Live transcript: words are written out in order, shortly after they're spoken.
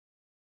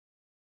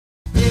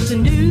a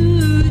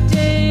new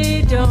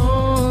day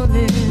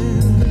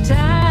dawning. The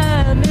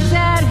time is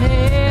at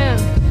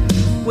hand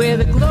where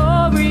the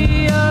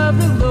glory of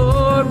the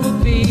Lord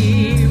will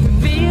be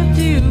revealed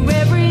to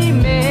every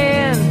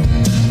man.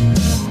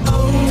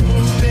 Open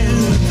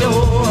the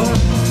door.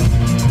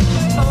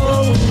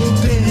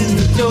 Open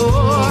the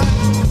door.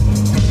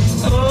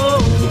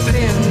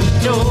 Open the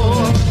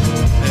door.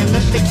 And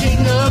let the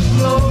King of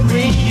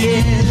Glory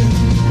in.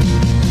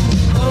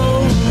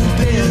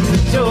 Open the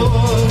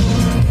door.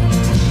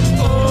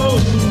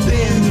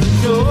 Open the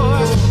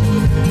door.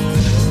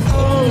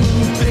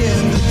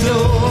 Open the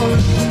door.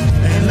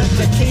 And let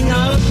the King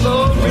of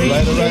Glory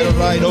All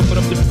right. Open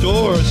up the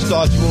door.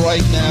 Starts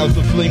right now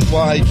to fling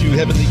wide you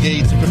heavenly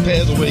gates and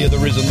prepare the way of the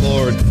risen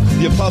Lord.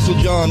 The Apostle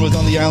John was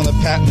on the island of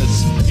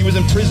Patmos. He was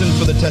imprisoned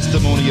for the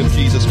testimony of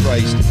Jesus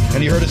Christ.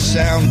 And he heard a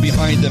sound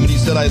behind him. And he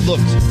said, I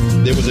looked.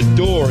 There was a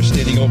door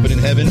standing open in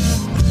heaven.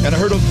 And I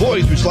heard a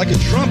voice which like a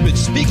trumpet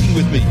speaking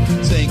with me,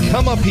 saying,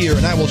 come up here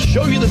and I will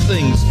show you the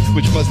things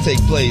which must take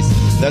place.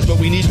 That's what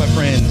we need, my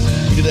friends.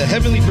 We need a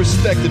heavenly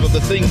perspective of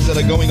the things that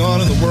are going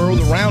on in the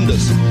world around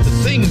us.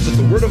 The things that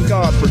the Word of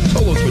God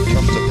foretold us would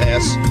come to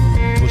pass.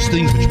 Those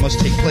things which must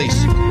take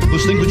place.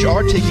 Those things which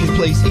are taking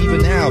place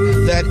even now.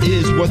 That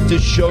is what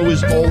this show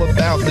is all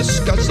about.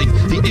 Discussing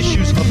the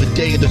issues of the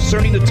day and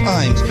discerning the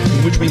times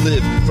in which we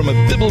live from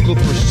a biblical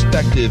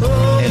perspective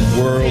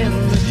and world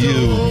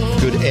view.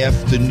 Good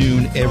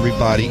afternoon,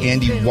 everybody.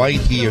 Andy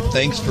White here.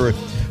 Thanks for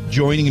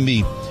joining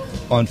me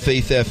on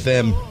Faith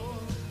FM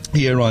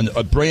here on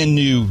a brand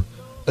new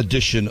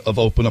edition of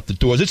Open Up the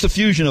Doors. It's a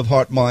fusion of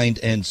heart, mind,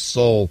 and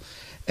soul.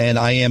 And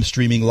I am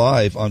streaming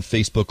live on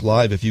Facebook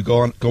Live. If you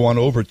go on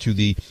over to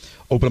the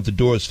Open Up the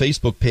Doors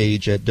Facebook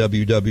page at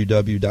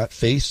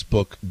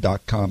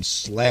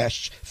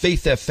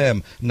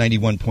www.facebook.com/FaithFM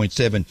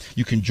 91.7.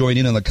 You can join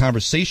in on the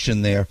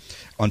conversation there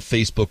on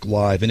Facebook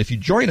Live. And if you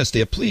join us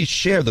there, please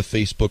share the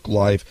Facebook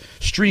Live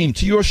stream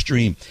to your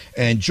stream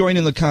and join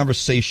in the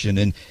conversation.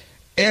 And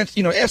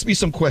ask me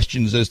some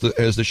questions as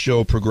the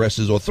show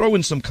progresses, or throw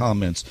in some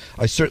comments.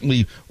 I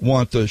certainly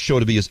want the show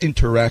to be as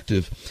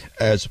interactive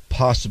as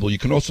possible. You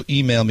can also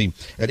email me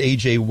at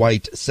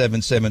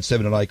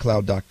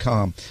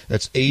ajwhite777@icloud.com.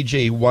 That's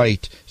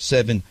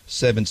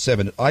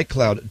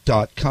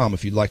ajwhite777@icloud.com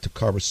if you'd like to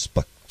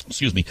correspond.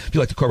 If you'd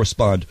like to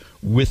correspond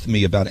with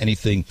me about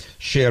anything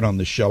shared on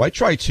the show. I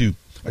do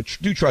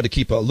try to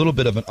keep a little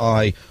bit of an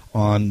eye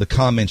on the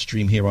comment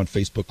stream here on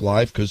Facebook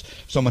Live, because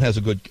if someone has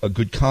a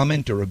good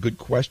comment or a good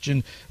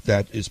question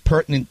that is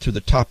pertinent to the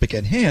topic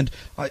at hand,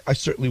 I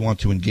certainly want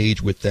to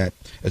engage with that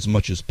as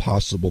much as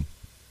possible.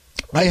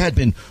 I had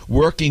been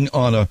working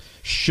on a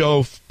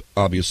show,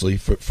 obviously,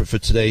 for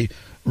today,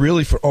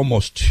 really for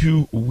almost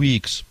 2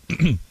 weeks.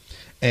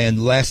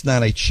 And last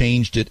night I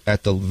changed it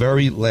at the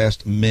very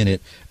last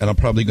minute, and I'm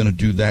probably going to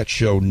do that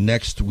show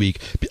next week.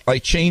 I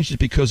changed it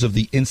because of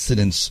the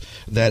incidents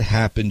that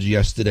happened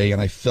yesterday, and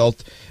I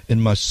felt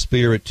in my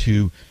spirit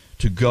to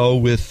go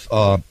with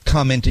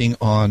commenting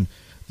on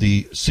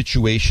the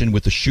situation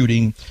with the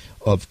shooting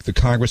of the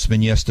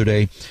congressman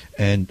yesterday.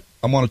 And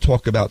I want to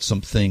talk about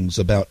some things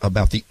about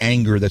the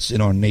anger that's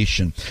in our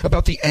nation,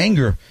 about the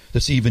anger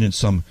that's even in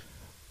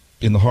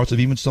the hearts of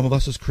even some of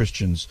us as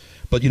Christians.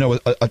 But,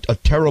 a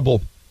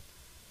terrible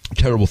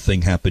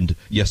thing happened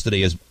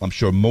yesterday, as I'm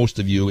sure most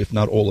of you, if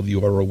not all of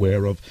you, are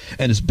aware of.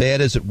 And as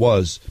bad as it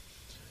was,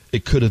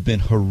 it could have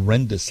been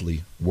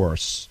horrendously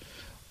worse.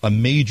 A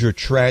major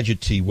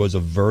tragedy was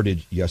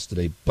averted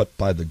yesterday, but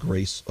by the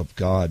grace of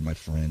God, my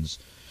friends.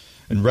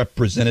 And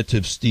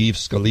Representative Steve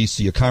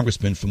Scalise, a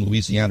congressman from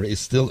Louisiana, is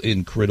still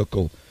in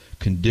critical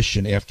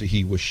condition after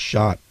he was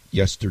shot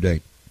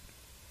yesterday.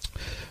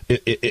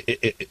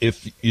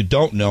 If you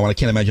don't know, and I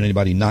can't imagine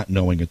anybody not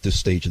knowing at this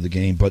stage of the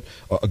game, but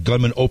a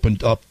gunman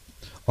opened up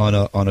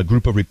on a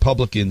group of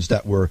Republicans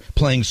that were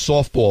playing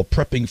softball,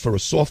 prepping for a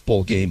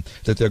softball game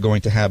that they're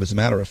going to have. As a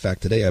matter of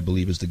fact, today, I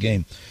believe, is the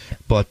game.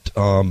 But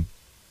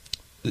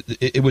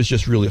it was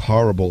just really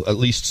horrible. At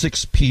least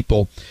 6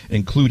 people,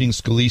 including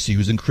Scalise,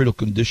 who's in critical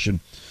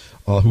condition,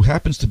 who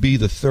happens to be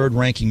the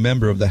third-ranking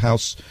member of the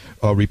House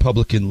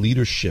Republican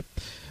leadership.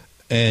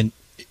 And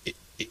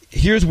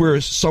here's where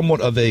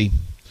somewhat of a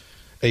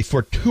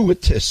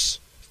fortuitous,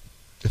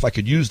 if I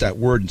could use that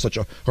word in such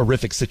a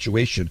horrific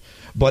situation,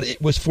 but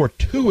it was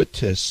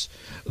fortuitous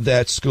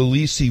that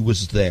Scalise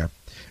was there.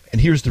 And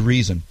here's the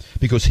reason.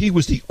 Because he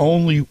was the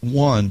only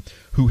one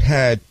who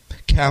had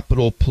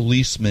Capitol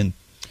policemen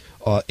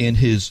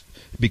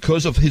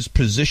because of his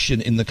position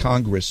in the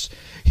Congress.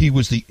 They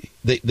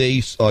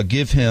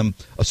give him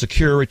a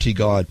security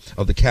guard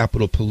of the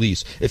Capitol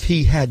Police. If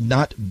he had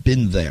not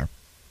been there,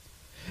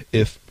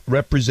 if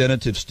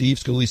Representative Steve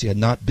Scalise had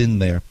not been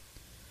there,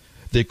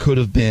 there could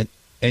have been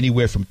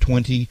anywhere from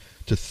 20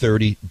 to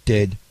 30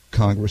 dead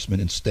congressmen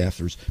and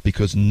staffers,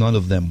 because none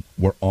of them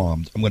were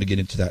armed. I'm going to get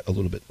into that a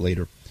little bit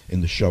later in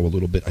the show,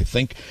 I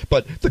think.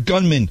 But the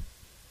gunman,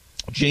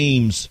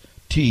 James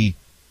T.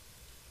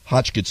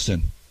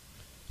 Hodgkinson,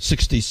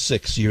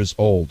 66 years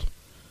old,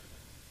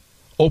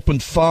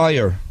 opened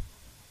fire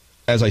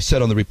as I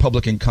said, on the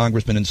Republican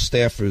congressmen and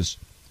staffers.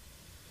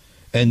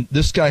 And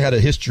this guy had a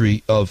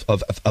history of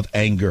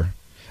anger.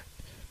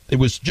 It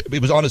was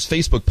on his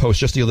Facebook post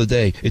just the other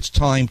day. It's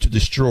time to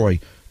destroy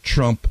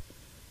Trump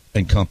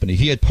and company.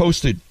 He had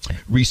posted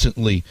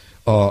recently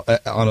on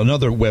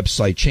another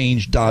website,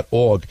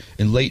 change.org,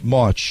 in late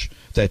March,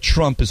 that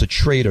Trump is a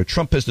traitor.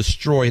 Trump has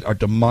destroyed our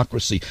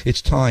democracy.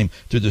 It's time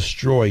to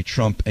destroy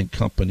Trump and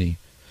company.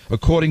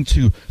 According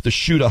to the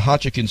shooter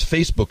Hodgkins'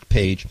 Facebook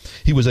page,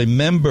 he was a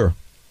member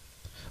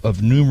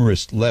of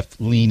numerous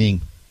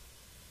left-leaning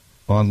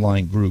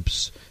online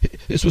groups.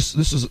 This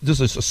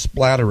is a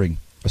smattering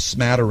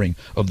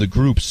of the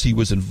groups he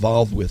was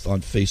involved with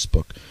on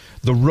Facebook.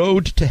 The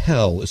road to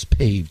hell is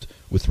paved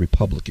with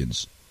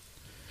Republicans.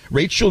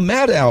 Rachel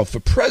Maddow for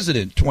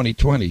president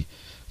 2020.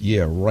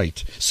 Yeah,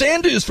 right.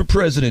 Sanders for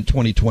president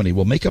 2020.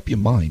 Well, make up your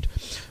mind.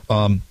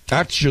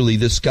 Actually,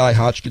 this guy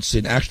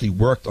Hodgkinson actually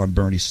worked on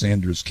Bernie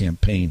Sanders'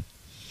 campaign.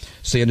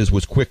 Sanders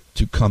was quick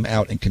to come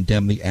out and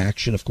condemn the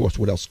action. Of course,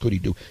 what else could he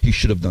do? He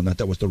should have done that.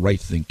 That was the right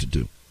thing to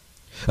do.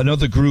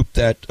 Another group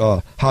that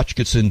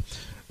Hodgkinson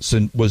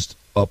was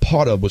a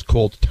part of was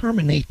called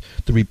Terminate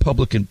the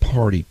Republican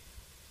Party.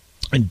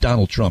 And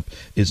Donald Trump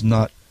is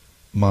not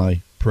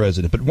my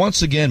president. But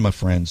once again, my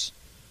friends,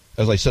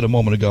 as I said a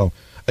moment ago,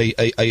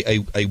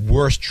 a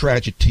worse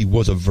tragedy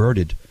was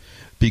averted,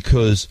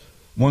 because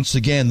once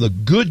again the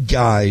good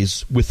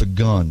guys with a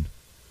gun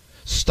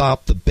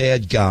stopped the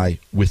bad guy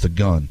with a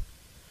gun.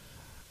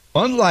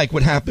 Unlike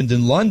what happened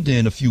in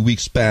London a few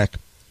weeks back,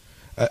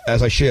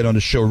 as I shared on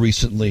the show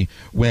recently,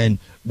 when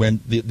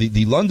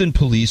the London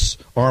police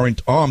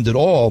aren't armed at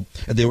all,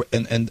 and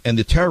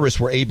the terrorists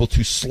were able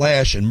to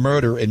slash and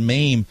murder and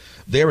maim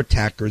their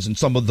attackers, and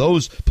some of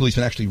those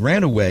policemen actually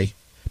ran away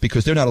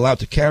because they're not allowed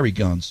to carry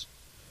guns.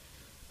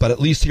 But at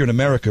least here in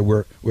America,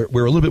 we're a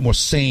little bit more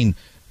sane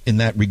in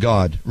that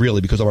regard,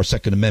 really, because of our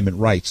Second Amendment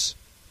rights.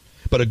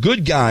 But a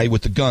good guy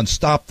with the gun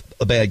stopped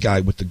a bad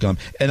guy with the gun.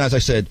 And as I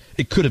said,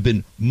 it could have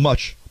been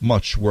much,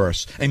 much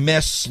worse. A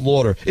mass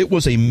slaughter. It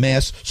was a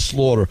mass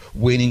slaughter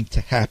waiting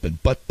to happen,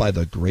 but by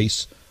the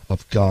grace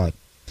of God.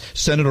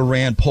 Senator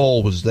Rand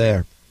Paul was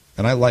there,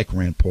 and I like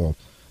Rand Paul.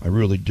 I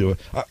really do.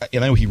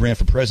 And I know he ran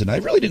for president.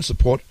 I really didn't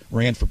support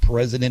Rand for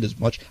president as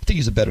much. I think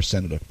he's a better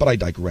senator, but I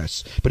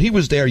digress. But he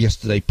was there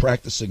yesterday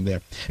practicing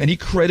there, and he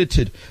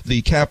credited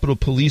the Capitol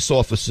Police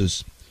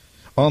officers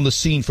on the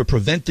scene for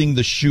preventing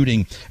the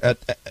shooting,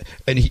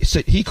 and he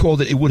said he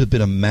called it would have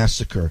been a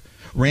massacre.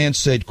 Rand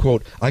said,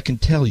 quote, "I can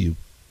tell you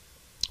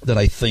that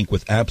I think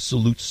with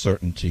absolute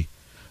certainty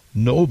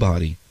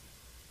nobody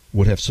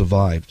would have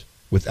survived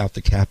without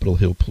the Capitol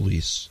Hill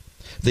Police.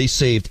 They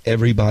saved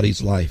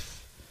everybody's life.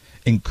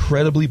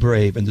 Incredibly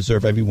brave and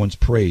deserve everyone's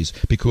praise,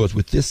 because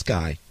with this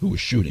guy who was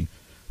shooting,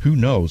 who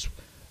knows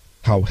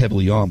how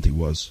heavily armed he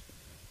was,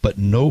 but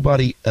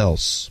nobody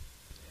else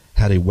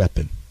had a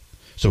weapon.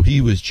 So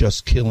he was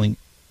just killing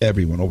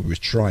everyone, or he was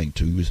trying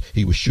to.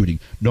 He was shooting.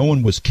 No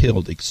one was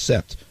killed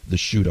except the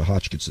shooter,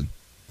 Hodgkinson.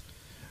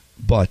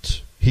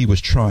 But he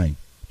was trying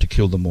to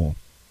kill them all.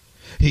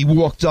 He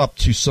walked up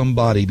to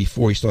somebody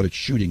before he started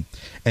shooting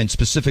and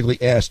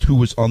specifically asked who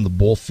was on the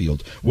ball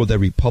field. Were they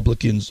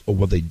Republicans or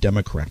were they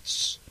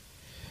Democrats?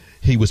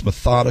 He was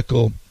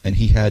methodical, and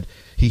he had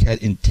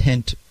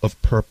intent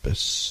of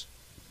purpose.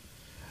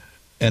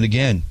 And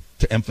again,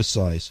 to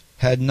emphasize,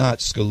 had not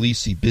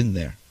Scalise been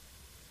there,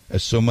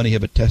 as so many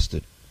have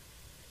attested,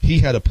 he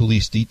had a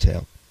police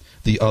detail.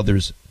 The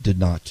others did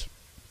not.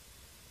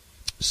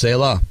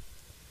 Selah.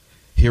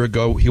 Here we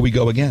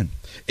go again.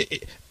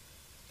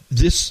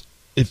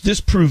 If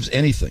this proves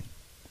anything,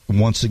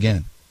 once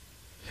again,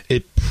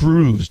 it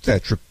proves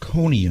that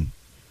draconian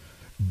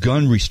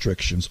gun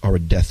restrictions are a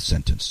death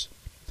sentence.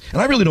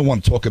 And I really don't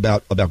want to talk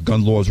about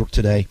gun laws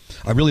today.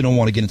 I really don't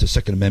want to get into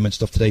Second Amendment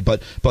stuff today.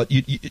 But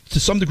you, to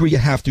some degree, you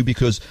have to,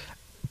 because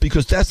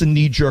that's the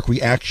knee-jerk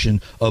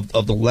reaction of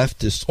the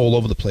leftists all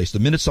over the place. The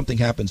minute something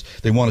happens,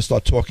 they want to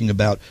start talking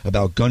about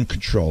gun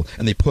control,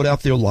 and they put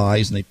out their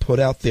lies, and they put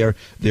out their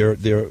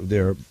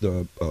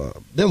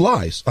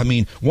lies. I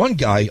mean, one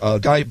guy, a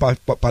guy by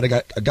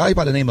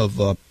the name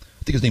of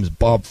I think his name is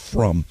Bob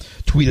Frum,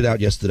 tweeted out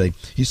yesterday.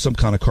 He's some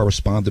kind of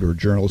correspondent or a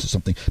journalist or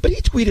something. But he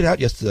tweeted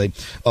out yesterday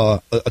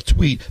a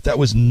tweet that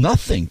was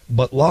nothing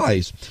but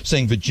lies,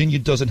 saying Virginia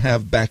doesn't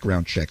have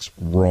background checks.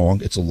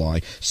 Wrong. It's a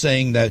lie.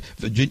 Saying that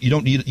you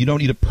don't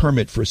need a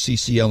permit for a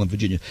CCL in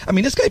Virginia. I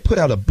mean, this guy put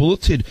out a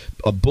bulleted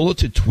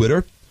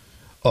Twitter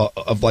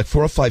of like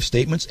 4 or 5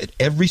 statements, and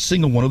every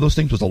single one of those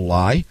things was a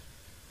lie.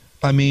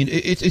 I mean,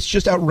 it's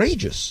just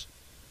outrageous.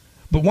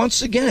 But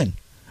once again,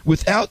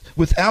 without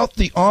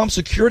the armed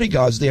security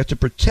guards there to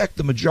protect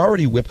the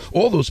majority whip,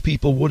 all those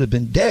people would have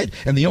been dead.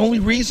 And the only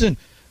reason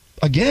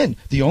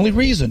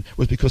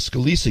was because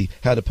Scalise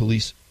had a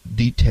police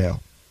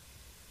detail.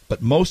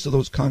 But most of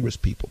those Congress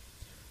people,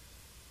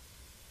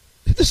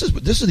 this is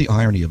the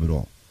irony of it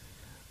all.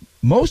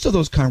 Most of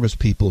those Congress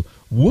people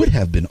would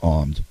have been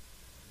armed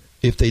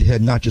if they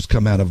had not just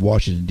come out of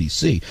Washington,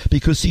 D.C.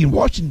 Because, see, in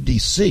Washington,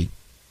 D.C.,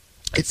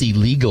 it's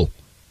illegal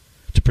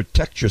to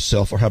protect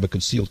yourself or have a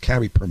concealed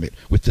carry permit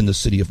within the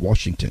city of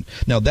Washington.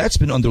 Now, that's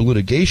been under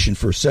litigation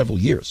for several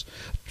years.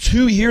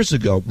 2 years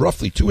ago,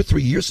 roughly 2 or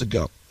 3 years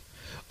ago,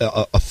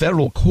 a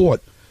federal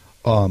court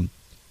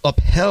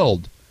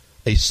upheld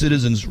a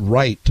citizen's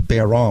right to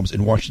bear arms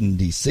in Washington,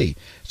 D.C.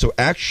 So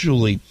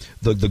actually,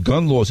 the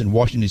gun laws in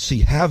Washington, D.C.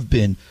 have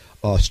been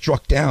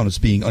struck down as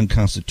being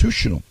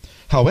unconstitutional.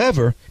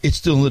 However, it's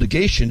still in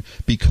litigation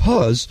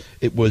because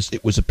it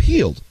was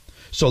appealed.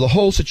 So the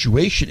whole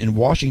situation in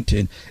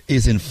Washington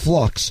is in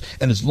flux,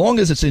 and as long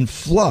as it's in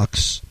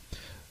flux,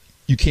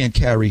 you can't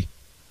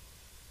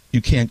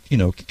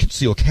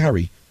conceal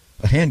carry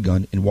a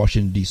handgun in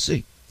Washington,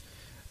 D.C.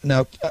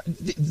 Now,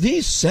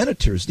 these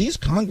senators, these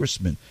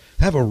congressmen,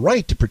 have a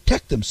right to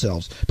protect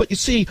themselves. But you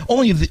see,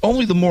 only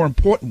the more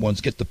important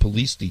ones get the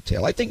police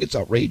detail. I think it's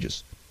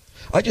outrageous.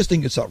 I just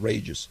think it's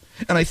outrageous.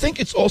 And I think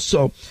it's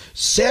also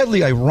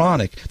sadly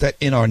ironic that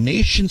in our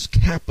nation's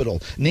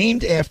capital,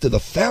 named after the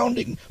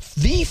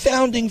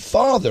founding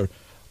father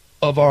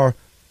of our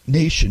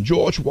nation,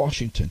 George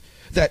Washington,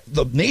 that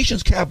the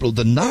nation's capital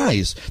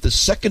denies the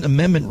Second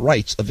Amendment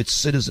rights of its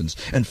citizens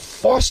and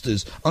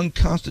fosters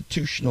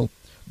unconstitutional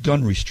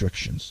gun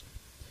restrictions.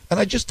 And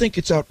I just think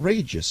it's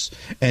outrageous.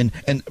 And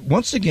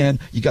once again,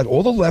 you got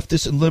all the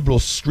leftists and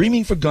liberals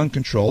screaming for gun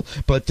control,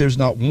 but there's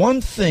not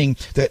one thing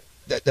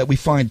that we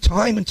find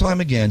time and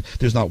time again.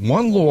 There's not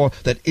one law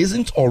that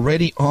isn't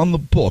already on the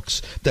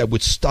books that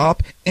would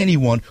stop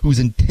anyone who's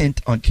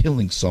intent on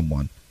killing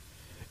someone.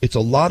 It's a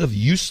lot of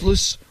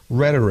useless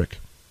rhetoric.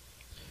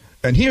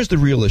 And here's the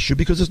real issue,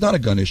 because it's not a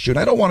gun issue, and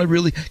I don't want to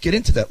really get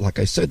into that, like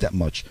I said, that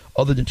much,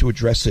 other than to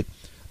address it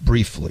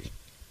briefly.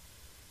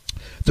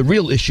 The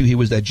real issue here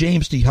was that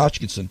James T.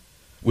 Hodgkinson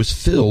was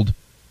filled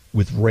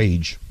with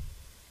rage.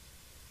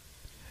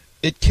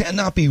 It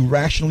cannot be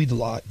rationally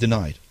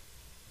denied.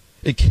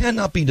 It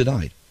cannot be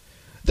denied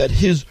that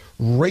his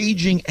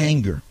raging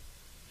anger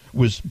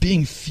was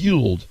being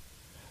fueled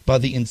by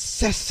the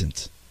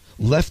incessant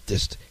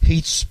leftist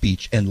hate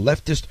speech and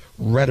leftist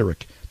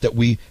rhetoric that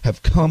we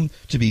have come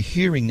to be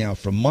hearing now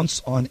for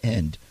months on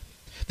end.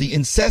 The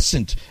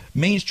incessant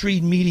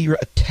mainstream media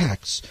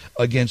attacks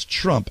against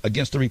Trump,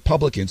 against the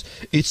Republicans,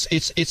 it's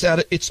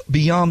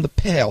beyond the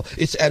pale.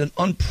 It's at an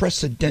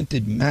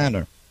unprecedented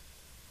manner.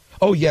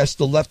 Oh yes,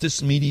 the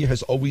leftist media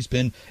has always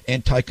been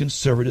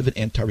anti-conservative and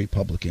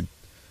anti-Republican.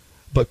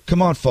 But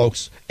come on,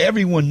 folks,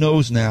 everyone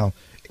knows now,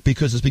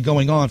 because it's been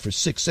going on for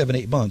 6, 7,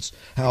 8 months,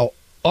 how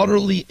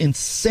utterly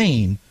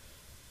insane,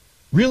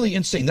 really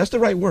insane, that's the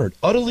right word,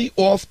 utterly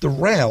off the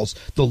rails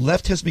the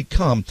left has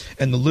become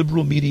and the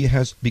liberal media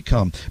has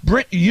become.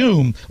 Brit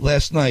Hume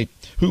last night,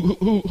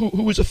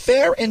 who is a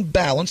fair and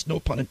balanced, no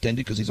pun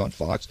intended because he's on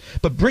Fox,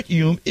 but Brit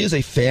Hume is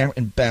a fair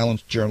and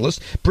balanced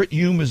journalist. Brit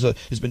Hume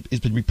has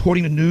been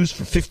reporting the news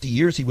for 50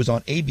 years. He was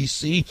on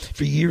ABC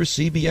for years,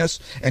 CBS,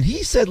 and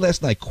he said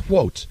last night,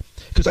 quote,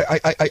 because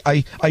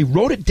I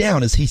wrote it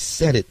down as he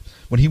said it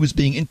when he was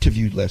being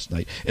interviewed last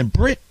night, and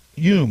Brit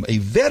Hume, a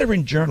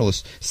veteran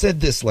journalist, said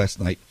this last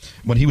night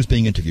when he was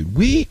being interviewed.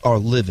 We are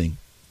living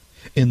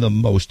in the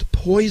most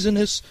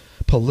poisonous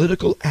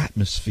political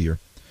atmosphere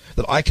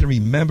that I can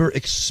remember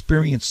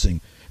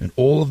experiencing in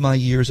all of my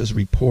years as a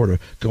reporter,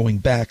 going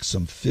back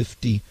some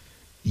 50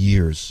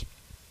 years.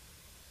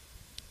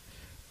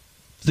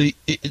 The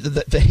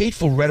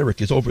hateful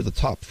rhetoric is over the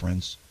top,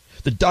 friends.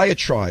 The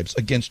diatribes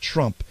against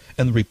Trump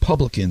and the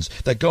Republicans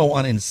that go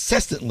on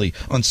incessantly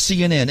on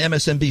CNN,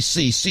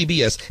 MSNBC,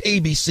 CBS,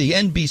 ABC,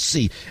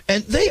 NBC,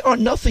 and they are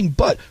nothing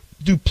but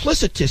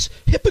duplicitous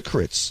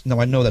hypocrites. Now,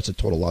 I know that's a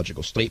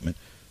tautological statement,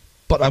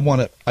 but I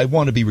want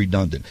to be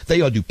redundant.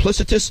 They are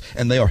duplicitous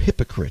and they are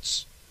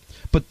hypocrites.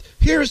 But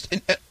here's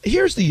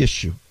the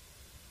issue.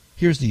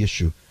 Here's the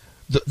issue.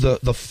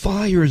 The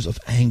fires of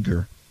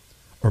anger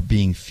are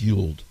being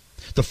fueled.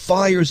 The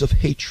fires of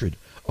hatred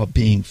are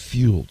being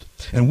fueled.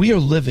 And we are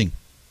living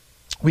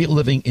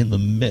in the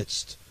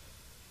midst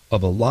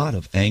of a lot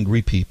of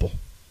angry people.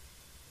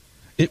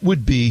 It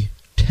would be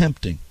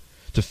tempting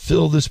to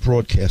fill this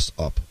broadcast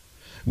up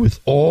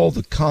with all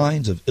the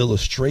kinds of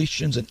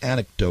illustrations and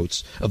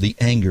anecdotes of the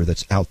anger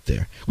that's out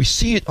there. We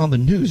see it on the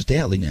news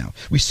daily now.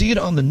 We see it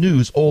on the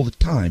news all the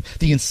time.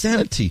 The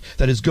insanity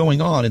that is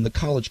going on in the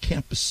college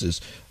campuses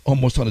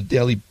almost on a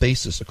daily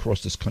basis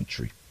across this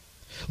country.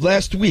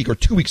 Last week, or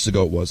 2 weeks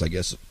ago it was, I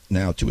guess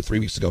now, 2 or 3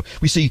 weeks ago,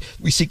 we see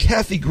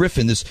Kathy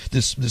Griffin,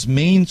 this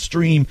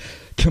mainstream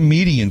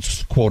comedian,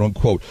 quote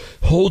unquote,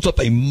 holds up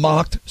a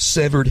mocked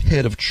severed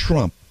head of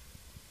Trump.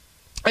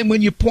 And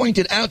when you point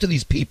it out to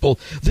these people,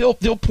 they'll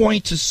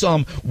point to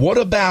some, what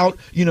about,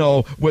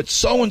 what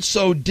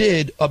so-and-so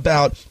did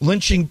about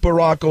lynching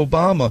Barack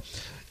Obama?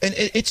 And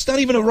it's not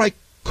even a right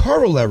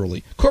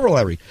corollary,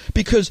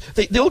 because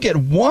they'll get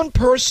one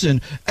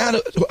person, an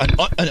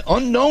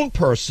unknown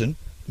person.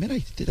 Man,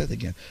 I did that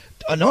again.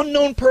 An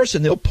unknown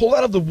person they'll pull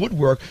out of the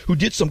woodwork who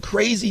did some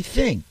crazy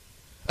thing.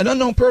 An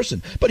unknown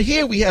person. But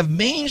here we have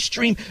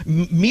mainstream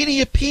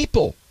media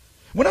people.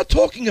 We're not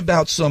talking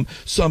about some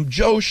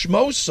Joe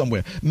Schmo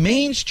somewhere.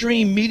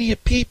 Mainstream media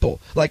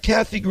people like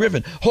Kathy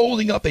Griffin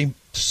holding up a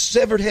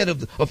severed head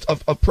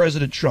of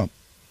President Trump.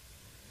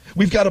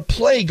 We've got a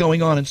play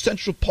going on in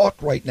Central Park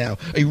right now,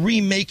 a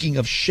remaking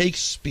of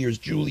Shakespeare's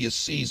Julius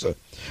Caesar.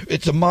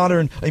 It's a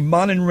modern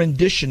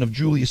rendition of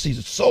Julius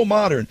Caesar. So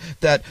modern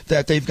that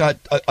they've got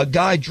a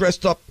guy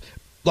dressed up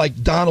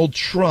like Donald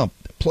Trump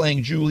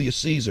playing Julius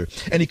Caesar.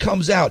 And he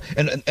comes out,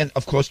 and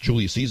of course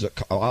Julius Caesar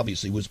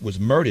obviously was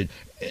murdered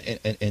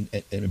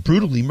and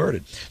brutally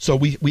murdered. So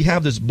we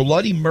have this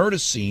bloody murder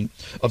scene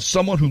of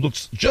someone who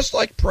looks just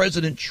like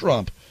President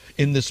Trump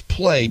in this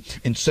play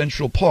in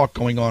Central Park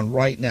going on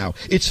right now.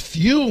 It's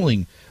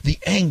fueling the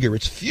anger.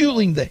 It's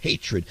fueling the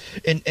hatred.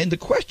 And the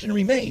question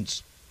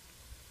remains,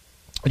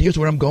 and here's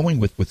where I'm going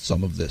with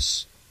some of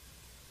this.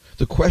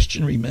 The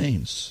question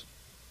remains,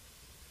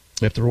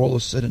 after all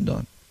is said and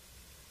done,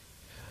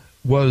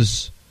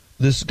 was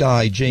this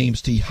guy,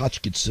 James T.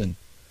 Hodgkinson,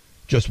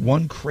 just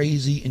one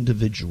crazy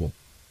individual?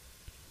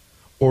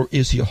 Or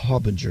is he a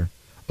harbinger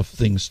of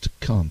things to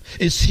come?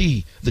 Is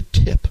he the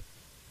tip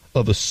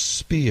of a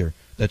spear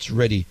that's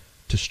ready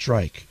to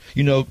strike?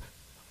 You know,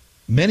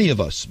 many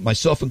of us,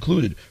 myself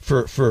included,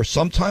 for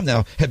some time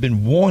now, have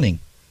been warning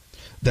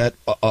that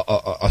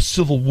a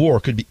civil war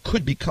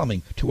could be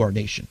coming to our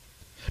nation.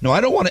 Now, I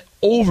don't want to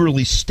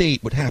overly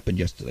state what happened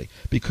yesterday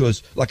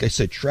because, like I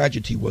said,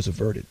 tragedy was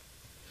averted.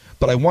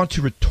 But I want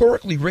to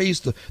rhetorically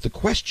raise the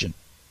question,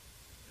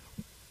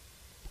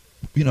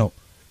 you know,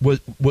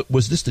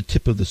 was this the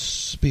tip of the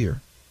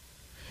spear?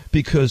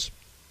 Because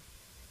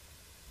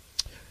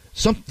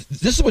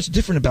this is what's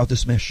different about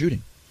this mass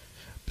shooting.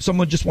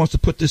 Someone just wants to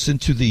put this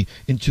into the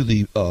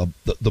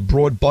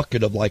broad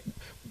bucket of like,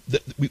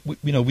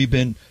 we've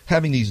been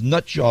having these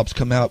nut jobs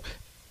come out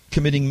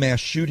committing mass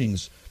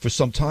shootings for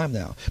some time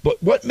now.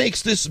 But what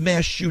makes this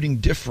mass shooting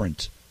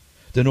different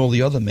than all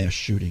the other mass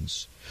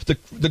shootings?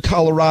 The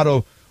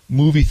Colorado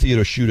movie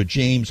theater shooter,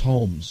 James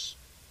Holmes,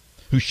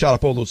 who shot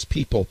up all those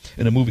people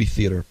in a movie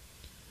theater.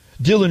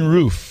 Dylan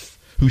Roof,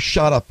 who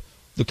shot up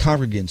the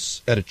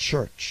congregants at a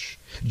church.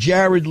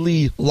 Jared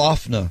Lee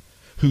Loughner,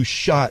 who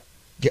shot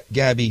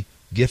Gabby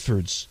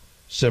Giffords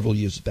several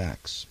years back.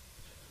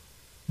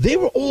 They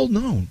were all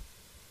known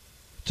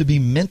to be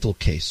mental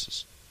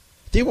cases.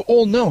 They were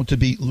all known to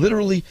be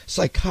literally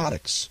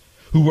psychotics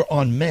who were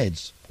on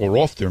meds, or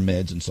off their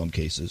meds in some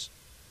cases.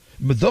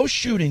 But those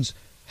shootings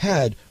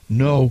had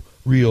no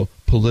real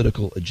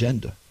political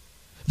agenda.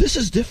 This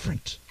is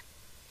different.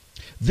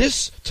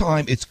 This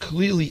time it's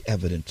clearly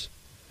evident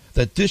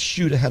that this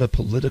shooter had a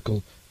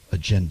political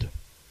agenda.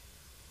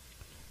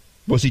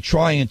 Was he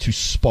trying to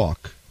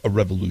spark a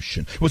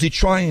revolution? Was he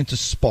trying to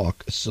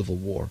spark a civil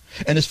war?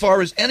 And as far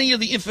as any of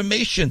the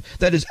information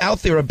that is out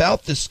there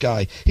about this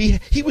guy,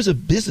 he was a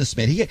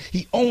businessman.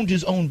 He owned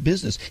his own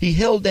business. He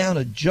held down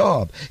a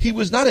job. He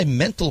was not a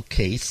mental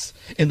case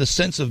in the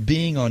sense of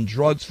being on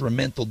drugs for a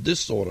mental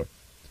disorder,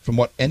 from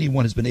what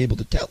anyone has been able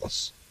to tell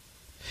us.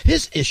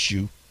 His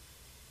issue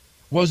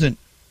wasn't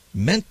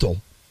mental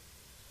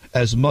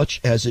as much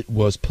as it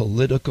was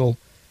political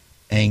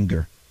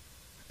anger.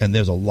 And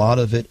there's a lot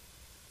of it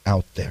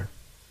out there.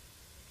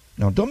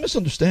 Now, don't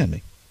misunderstand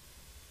me.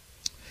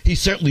 He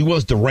certainly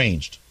was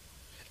deranged.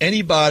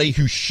 Anybody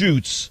who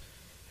shoots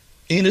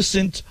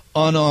innocent,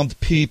 unarmed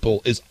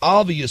people is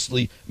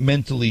obviously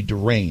mentally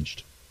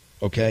deranged,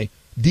 okay?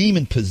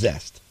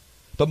 Demon-possessed.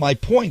 But my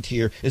point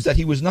here is that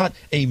he was not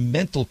a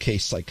mental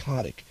case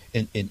psychotic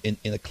in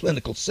a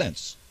clinical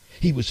sense.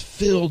 He was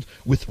filled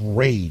with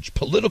rage,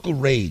 political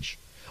rage,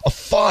 a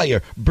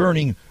fire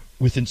burning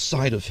within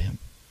inside of him.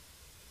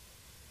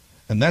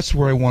 And that's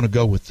where I want to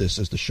go with this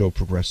as the show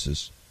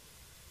progresses.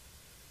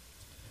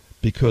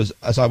 Because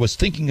as I was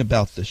thinking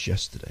about this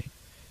yesterday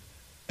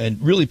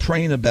and really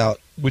praying about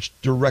which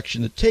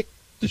direction to take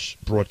this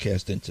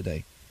broadcast in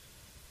today,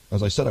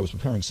 as I said, I was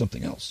preparing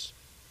something else.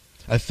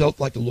 I felt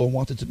like the Lord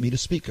wanted me to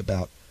speak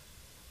about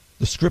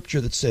the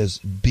scripture that says,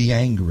 "Be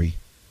angry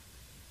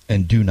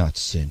and do not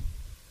sin."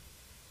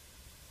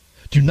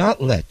 Do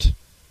not let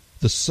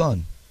the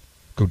sun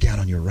go down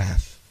on your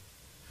wrath,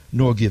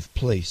 nor give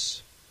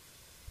place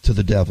to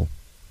the devil.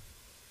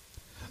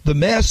 The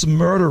mass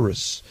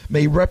murderers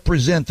may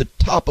represent the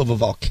top of a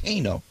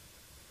volcano,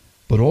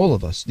 but all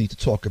of us need to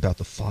talk about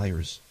the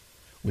fires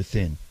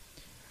within.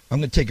 I'm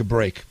going to take a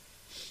break.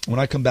 When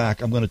I come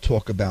back, I'm going to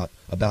talk about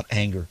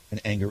anger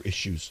and anger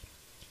issues.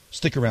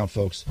 Stick around,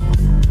 folks.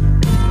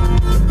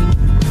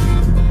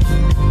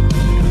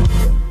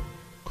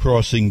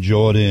 Crossing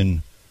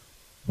Jordan,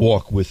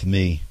 walk with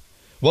me.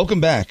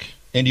 Welcome back.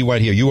 Andy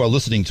White here. You are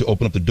listening to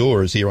Open Up the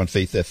Doors here on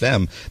Faith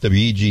FM,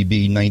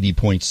 WEGB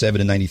 90.7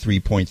 and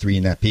 93.3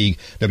 in Napeague,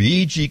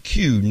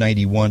 WEGQ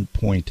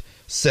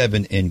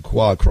 91.7 in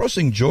Quad.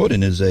 Crossing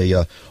Jordan is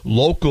a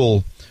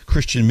local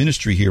Christian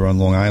ministry here on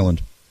Long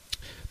Island.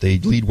 They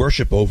lead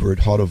worship over at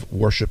Heart of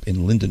Worship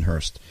in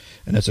Lindenhurst,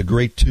 and that's a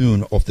great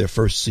tune off their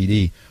first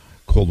CD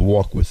called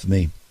Walk With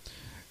Me.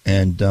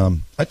 And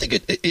I think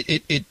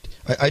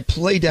I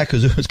played that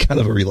because it was kind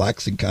of a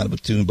relaxing kind of a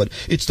tune, but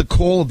it's the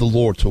call of the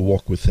Lord to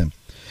walk with Him.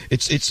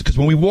 It's because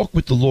when we walk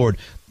with the Lord,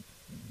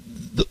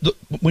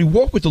 when we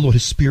walk with the Lord,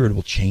 His Spirit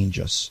will change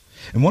us.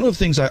 And one of the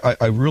things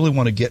I really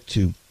want to get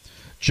to,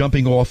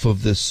 jumping off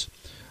of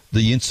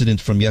the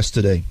incident from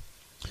yesterday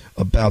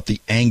about the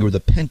anger, the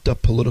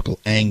pent-up political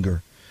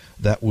anger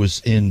that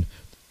was in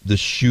the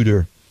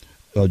shooter,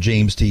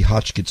 James T.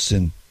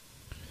 Hodgkinson,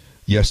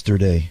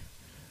 yesterday.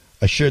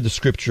 I shared the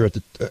scripture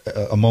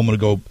a moment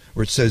ago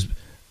where it says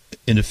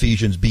in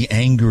Ephesians, be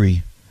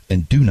angry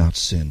and do not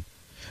sin.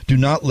 Do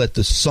not let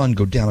the sun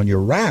go down on your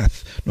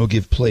wrath, nor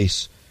give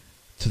place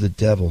to the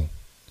devil.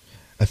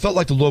 I felt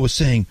like the Lord was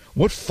saying,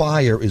 what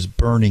fire is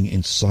burning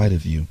inside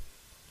of you?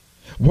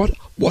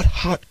 What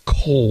hot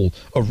coal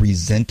of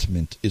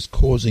resentment is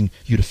causing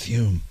you to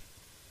fume?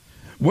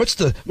 What's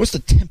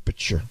the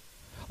temperature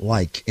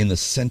like in the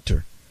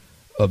center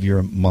of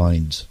your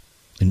mind,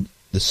 in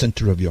the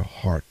center of your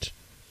heart?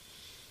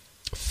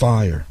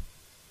 Fire,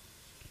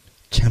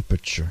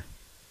 temperature,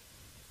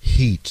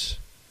 heat,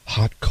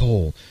 hot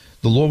coal.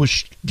 The Lord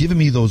was giving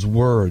me those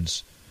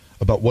words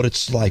about what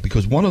it's like,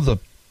 because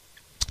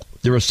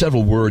there are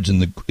several words in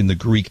the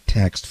Greek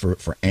text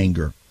for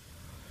anger.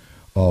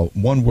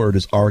 One word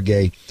is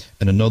arge,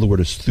 and another word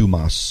is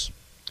thumos.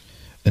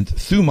 And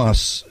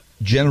thumos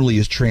generally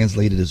is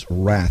translated as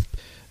wrath.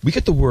 We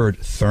get the word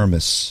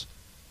thermos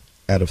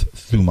out of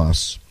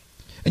thumos.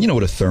 And you know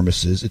what a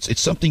thermos is. It's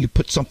something you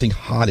put something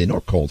hot in,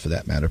 or cold for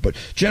that matter. But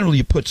generally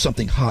you put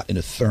something hot in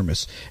a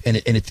thermos, and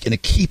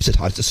it keeps it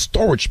hot. It's a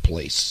storage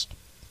place.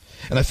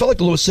 And I felt like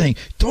the Lord was saying,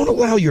 don't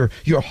allow your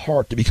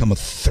heart to become a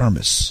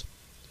thermos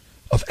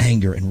of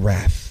anger and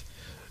wrath.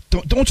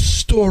 Don't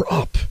store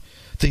up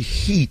the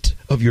heat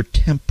of your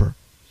temper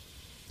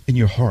in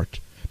your heart.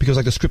 Because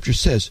like the scripture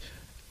says,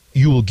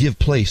 you will give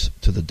place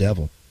to the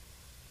devil.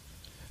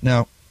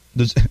 Now,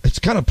 it's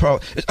kind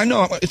of I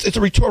know it's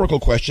a rhetorical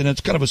question. And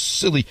it's kind of a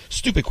silly,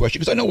 stupid question,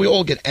 because I know we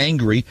all get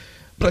angry.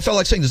 But I felt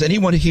like saying, does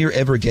anyone here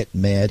ever get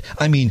mad?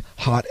 I mean,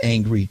 hot,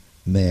 angry,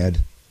 mad.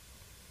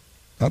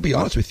 I'll be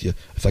honest with you,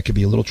 if I could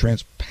be a little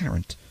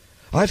transparent.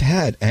 I've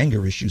had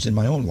anger issues in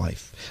my own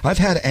life. I've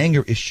had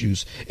anger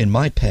issues in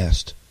my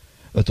past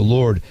that the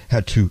Lord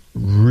had to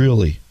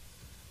really,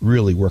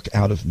 really work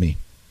out of me.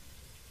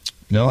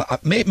 You know,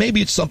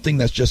 maybe it's something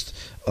that's just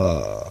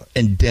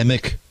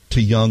endemic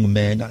to young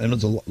men. I know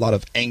there's a lot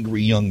of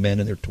angry young men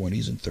in their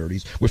 20s and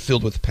 30s. We're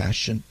filled with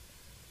passion.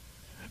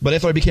 But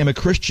after I became a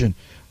Christian,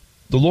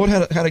 the Lord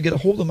had to get a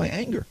hold of my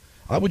anger.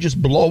 I would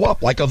just blow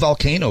up like a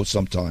volcano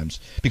sometimes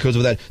because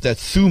of that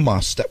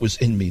thumos that was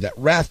in me, that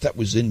wrath that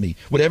was in me.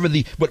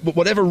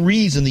 Whatever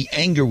reason the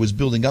anger was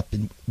building up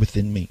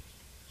within me.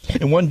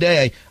 And one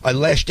day I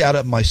lashed out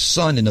at my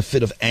son in a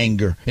fit of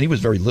anger, and he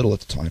was very little at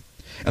the time.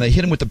 And I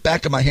hit him with the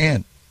back of my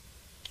hand.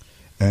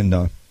 And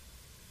I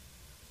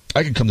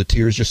can come to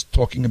tears just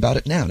talking about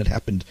it now. And it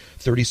happened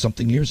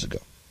 30-something years ago.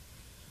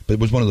 But it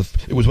was one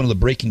of the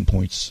breaking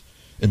points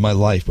in my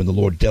life when the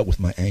Lord dealt with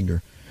my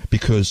anger,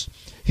 because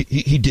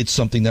he did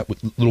something that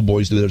little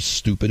boys do that is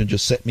stupid and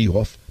just set me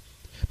off.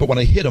 But when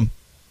I hit him,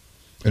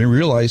 and I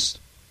realized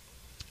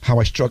how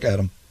I struck at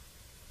him,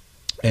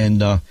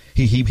 and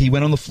he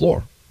went on the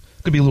floor.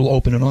 I'm going to be a little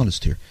open and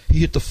honest here. He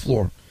hit the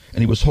floor, and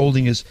he was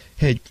holding his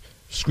head,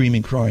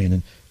 screaming, crying.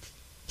 And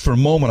for a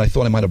moment, I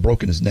thought I might have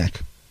broken his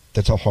neck.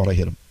 That's how hard I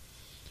hit him.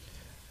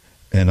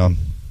 And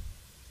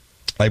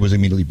I was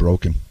immediately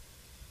broken.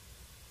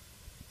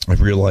 I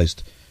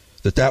realized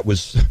that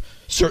was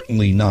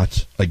certainly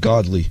not a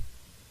godly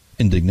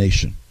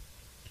indignation.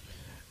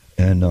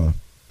 And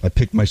I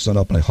picked my son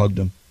up and I hugged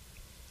him.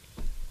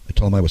 I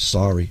told him I was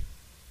sorry.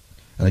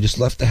 And I just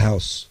left the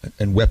house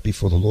and wept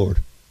before the Lord.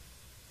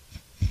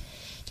 I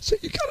said,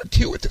 you got to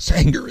deal with this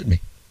anger in me.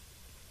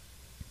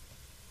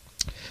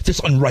 This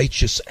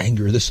unrighteous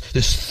anger, this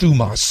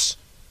thumos,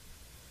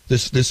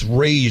 this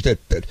rage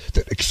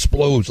that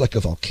explodes like a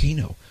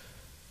volcano.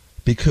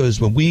 Because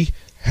when we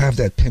have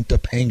that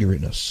pent-up anger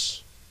in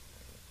us,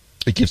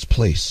 it gives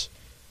place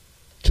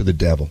to the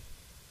devil.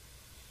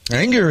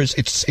 Anger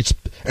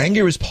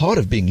is part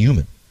of being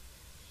human.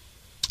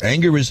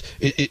 Anger is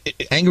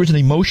an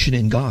emotion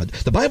in God.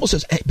 The Bible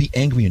says, "Be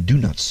angry and do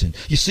not sin."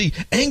 You see,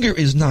 anger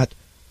is not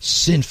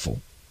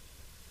sinful.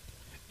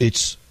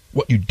 It's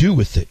what you do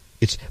with it.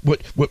 It's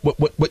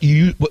what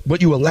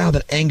you allow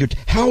that anger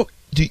to.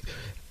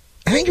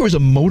 Anger is a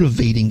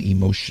motivating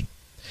emotion.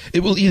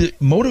 It will either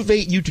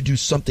motivate you to do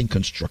something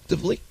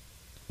constructively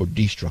or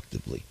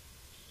destructively.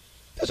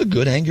 There's a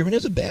good anger and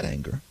there's a bad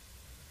anger.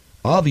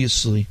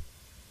 Obviously,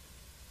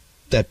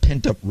 that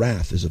pent-up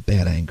wrath is a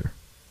bad anger.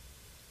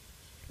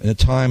 And at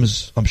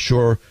times, I'm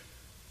sure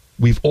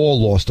we've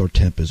all lost our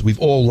tempers. We've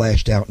all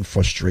lashed out in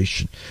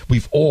frustration.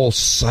 We've all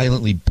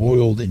silently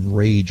boiled in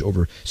rage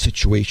over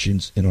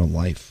situations in our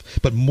life.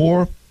 But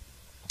more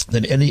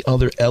than any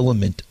other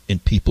element in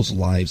people's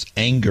lives,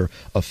 anger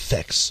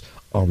affects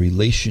our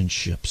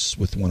relationships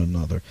with one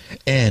another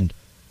and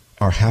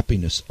our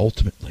happiness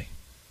ultimately.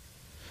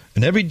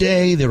 And every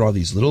day there are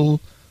these little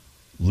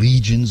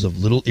legions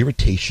of little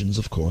irritations,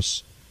 of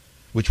course,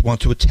 which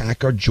want to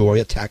attack our joy,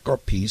 attack our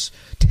peace,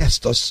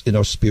 test us in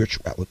our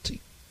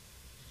spirituality.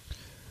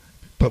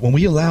 But when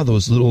we allow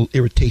those little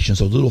irritations,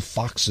 those little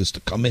foxes to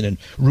come in and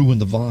ruin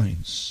the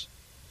vines,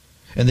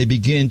 and they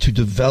begin to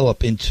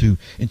develop into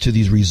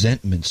these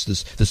resentments,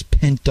 this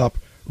pent-up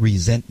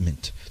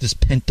resentment, this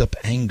pent-up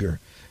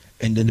anger,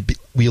 and then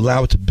we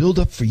allow it to build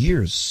up for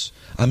years.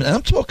 I mean, I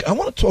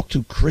want to talk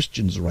to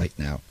Christians right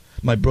now,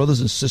 my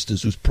brothers and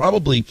sisters, who's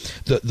probably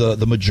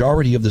the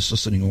majority of this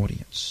listening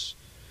audience.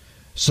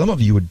 Some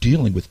of you are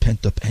dealing with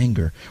pent-up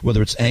anger,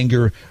 whether it's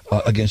anger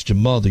against your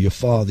mother, your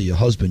father, your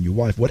husband, your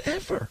wife,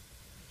 whatever.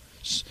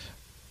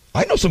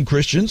 I know some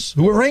Christians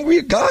who are angry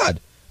at God.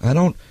 I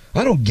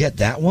don't get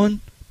that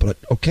one, but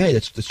okay,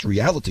 that's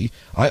reality.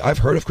 I've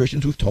heard of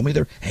Christians who've told me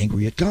they're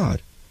angry at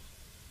God.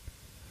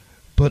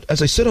 But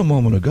as I said a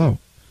moment ago,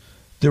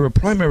 there are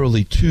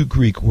primarily two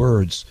Greek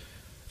words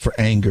for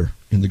anger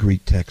in the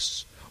Greek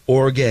texts.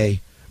 Orge,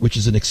 which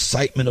is an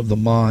excitement of the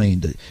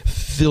mind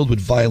filled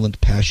with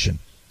violent passion,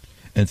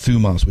 and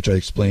thumos, which I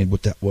explained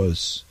what that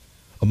was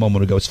a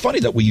moment ago. It's funny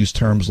that we use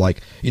terms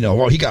like,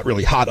 well, he got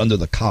really hot under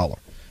the collar.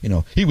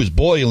 He was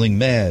boiling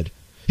mad.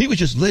 He was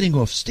just letting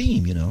off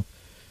steam,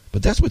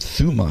 But that's what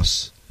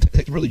thumos,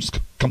 it really just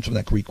comes from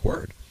that Greek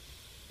word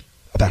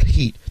about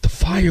heat. The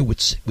fire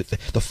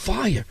the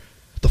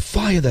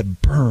fire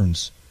that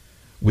burns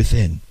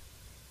within.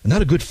 And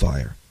not a good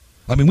fire.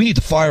 I mean, we need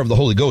the fire of the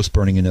Holy Ghost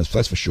burning in us,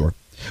 that's for sure.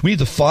 We need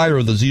the fire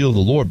of the zeal of the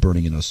Lord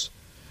burning in us.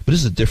 But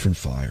this is a different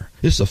fire.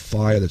 This is a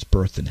fire that's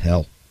birthed in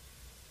hell.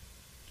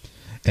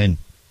 And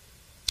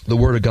the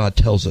Word of God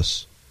tells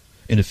us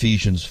in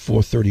Ephesians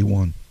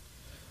 4:31,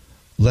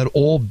 let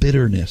all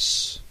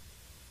bitterness...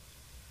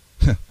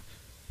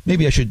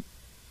 Maybe I should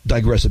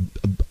digress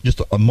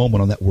just a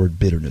moment on that word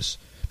bitterness,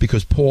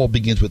 because Paul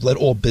begins with let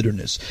all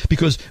bitterness.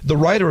 Because the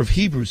writer of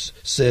Hebrews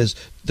says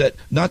that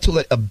not to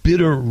let a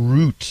bitter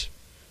root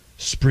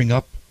spring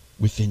up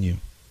within you,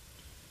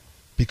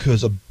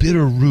 because a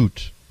bitter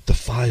root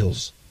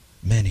defiles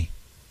many.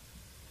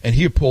 And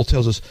here Paul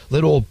tells us,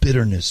 let all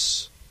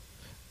bitterness.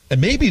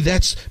 And maybe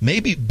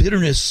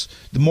bitterness,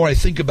 the more I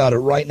think about it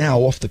right now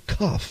off the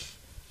cuff,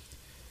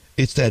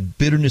 it's that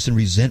bitterness and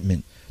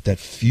resentment that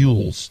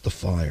fuels the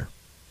fire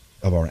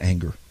of our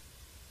anger.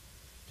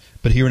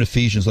 But here in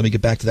Ephesians, let me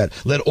get back to that.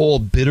 Let all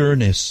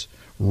bitterness,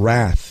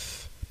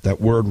 wrath,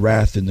 that word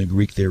wrath in the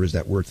Greek there is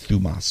that word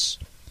thumos.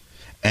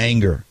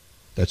 Anger,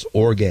 that's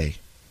orge.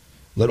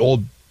 Let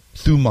all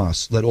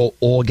thumos, let all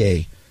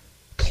orge,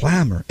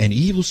 clamor and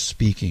evil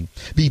speaking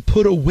be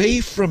put away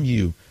from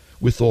you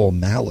with all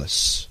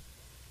malice.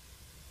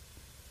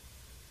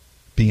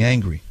 Be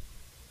angry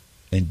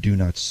and do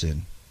not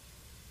sin.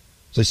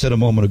 As I said a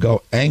moment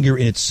ago, anger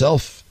in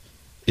itself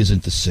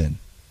isn't the sin.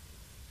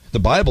 The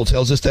Bible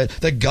tells us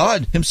that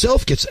God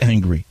himself gets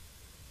angry.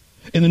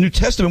 In the New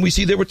Testament, we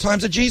see there were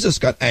times that Jesus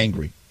got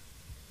angry.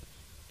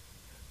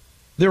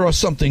 There are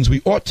some things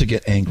we ought to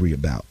get angry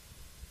about.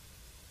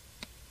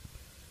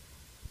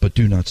 But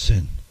do not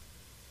sin.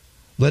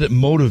 Let it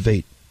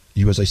motivate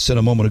you, as I said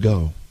a moment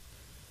ago.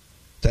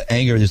 That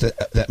anger is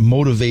that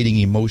motivating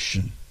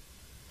emotion.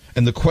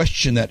 And the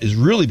question that is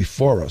really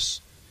before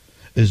us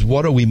is,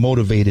 what are we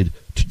motivated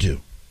to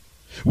do?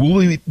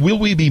 Will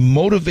we be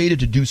motivated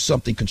to do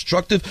something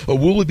constructive, or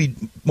will we be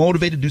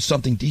motivated to do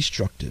something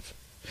destructive?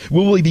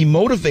 Will we be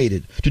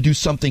motivated to do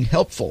something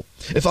helpful?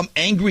 If I'm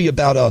angry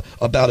about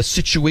a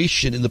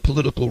situation in the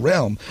political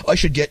realm, I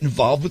should get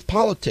involved with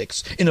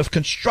politics in a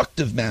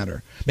constructive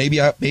manner. Maybe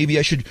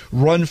I should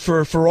run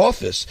for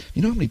office.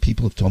 You know how many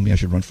people have told me I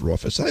should run for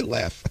office? I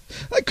laugh.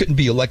 I couldn't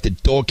be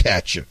elected dog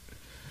catcher.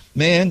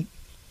 Man,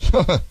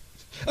 I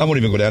won't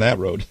even go down that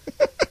road.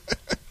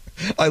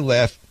 I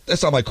laugh.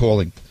 That's not my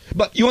calling.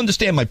 But you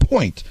understand my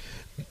point.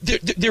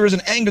 There is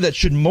an anger that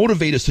should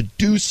motivate us to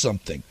do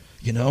something.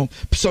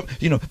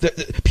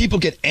 People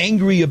get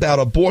angry about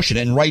abortion,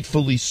 and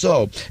rightfully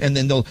so, and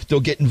then they'll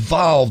get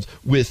involved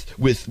with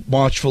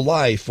March for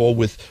Life or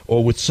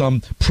with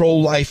some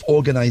pro-life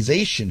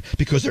organization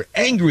because they're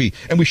angry,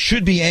 and we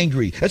should be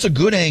angry. That's a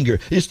good anger.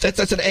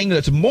 That's an anger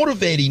that's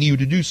motivating you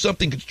to do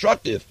something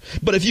constructive.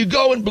 But if you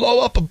go and blow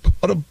up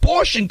an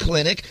abortion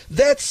clinic,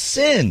 that's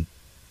sin.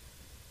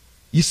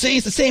 You see,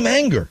 it's the same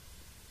anger.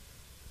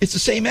 It's the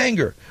same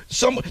anger.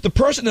 The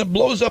person that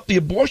blows up the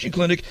abortion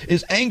clinic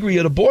is angry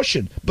at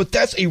abortion, but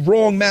that's a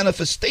wrong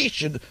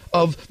manifestation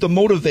of the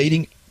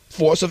motivating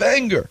force of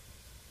anger.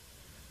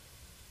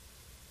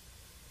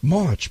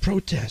 March,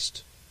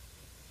 protest.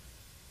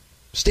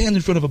 Stand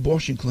in front of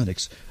abortion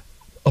clinics,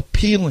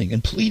 appealing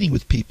and pleading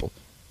with people.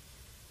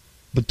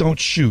 But don't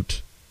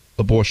shoot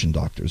abortion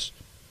doctors.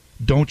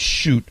 Don't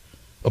shoot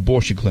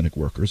abortion clinic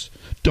workers.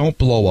 Don't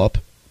blow up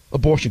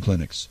abortion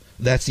clinics.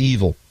 That's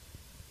evil.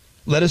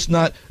 Let us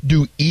not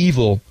do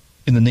evil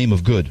in the name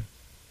of good.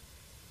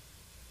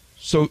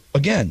 So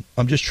again,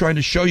 I'm just trying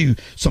to show you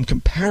some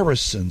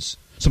comparisons,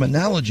 some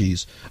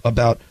analogies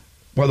about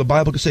why the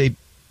Bible could say,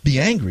 be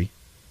angry,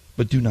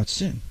 but do not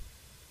sin.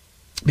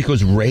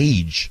 Because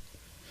rage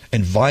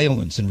and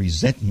violence and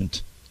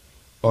resentment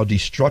are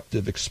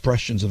destructive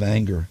expressions of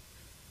anger.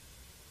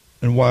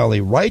 And while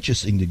a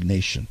righteous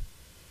indignation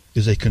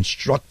is a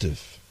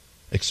constructive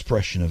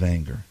expression of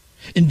anger.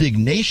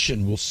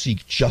 Indignation will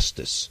seek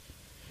justice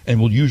and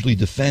will usually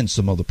defend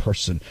some other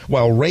person,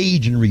 while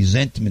rage and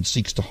resentment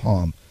seeks to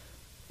harm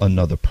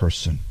another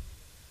person.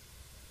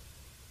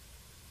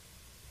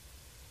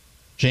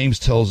 James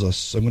tells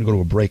us, I'm going to go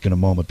to a break in a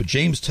moment, but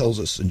James tells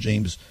us in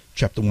James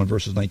chapter 1,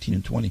 verses 19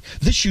 and 20,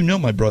 "This you know,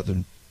 my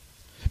brethren,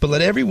 but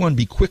let everyone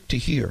be quick to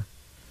hear,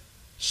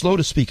 slow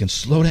to speak, and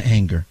slow to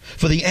anger.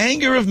 For the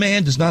anger of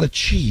man does not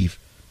achieve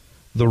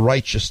the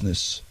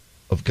righteousness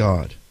of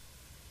God."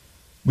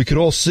 We could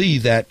all see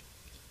that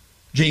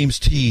James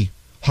T.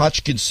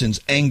 Hodgkinson's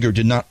anger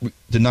did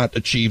not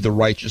achieve the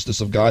righteousness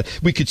of God.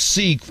 We could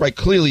see right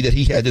clearly that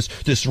he had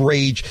this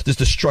rage, this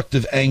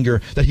destructive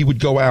anger, that he would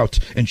go out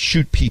and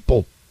shoot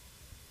people.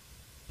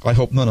 I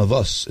hope none of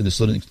us in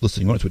this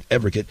listening audience would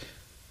ever get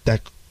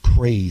that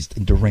crazed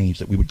and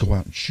deranged that we would go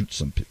out and shoot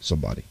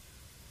somebody.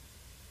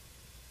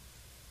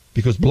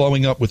 Because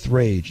blowing up with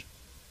rage,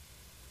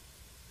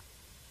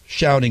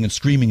 shouting and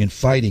screaming and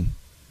fighting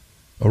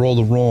are all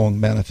the wrong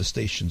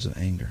manifestations of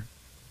anger.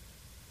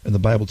 And the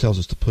Bible tells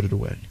us to put it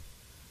away.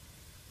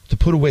 To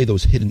put away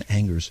those hidden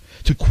angers.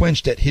 To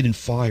quench that hidden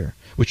fire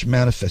which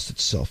manifests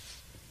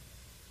itself.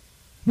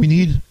 We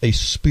need a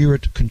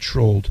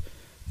spirit-controlled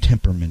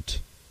temperament.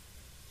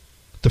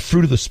 The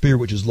fruit of the Spirit,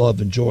 which is love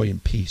and joy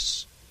and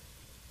peace.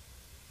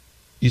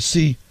 You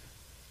see,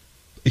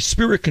 a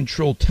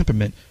spirit-controlled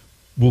temperament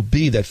will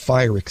be that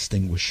fire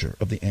extinguisher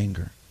of the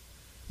anger.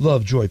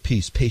 Love, joy,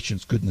 peace,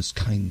 patience, goodness,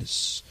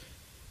 kindness,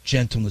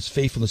 gentleness,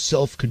 faithfulness,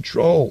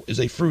 self-control is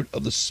a fruit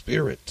of the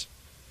Spirit.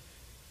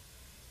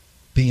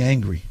 Be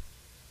angry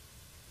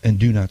and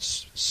do not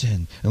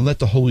sin. And let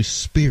the Holy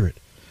Spirit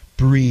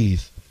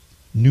breathe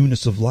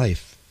newness of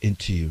life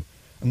into you.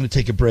 I'm going to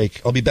take a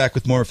break. I'll be back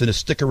with more after this.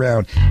 Stick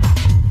around.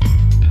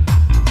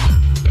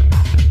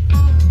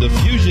 The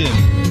fusion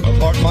of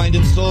heart, mind,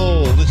 and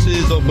soul. This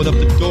is Open Up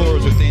the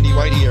Doors with Andy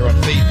White here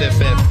on Faith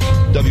FM,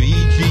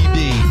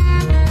 WEGB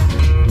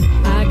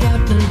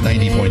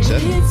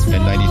 90.7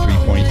 and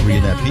 93.3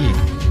 in that peak.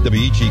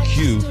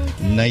 WEGQ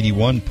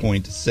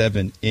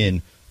 91.7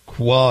 in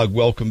Quag.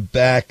 Welcome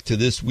back to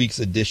this week's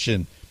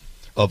edition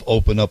of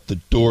Open Up the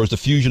Doors, the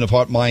fusion of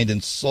heart, mind,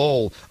 and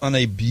soul on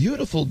a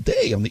beautiful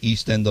day on the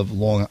east end of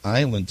Long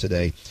Island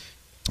today.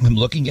 I'm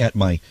looking at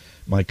my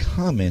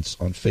comments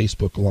on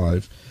Facebook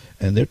Live,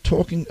 and they're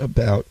talking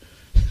about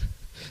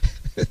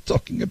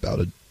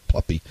a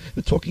puppy.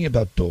 They're talking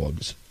about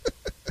dogs.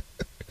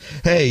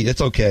 Hey,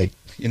 it's okay.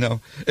 You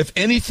know, if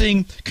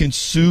anything can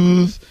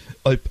soothe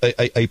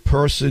a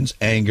person's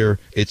anger,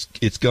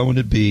 it's going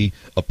to be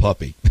a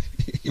puppy.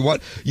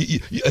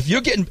 If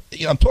you're getting,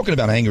 I'm talking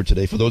about anger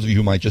today. For those of you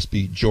who might just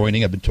be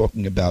joining, I've been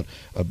talking about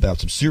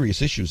some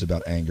serious issues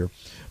about anger.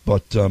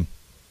 But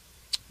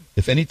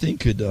if anything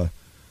could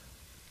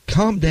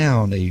calm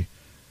down a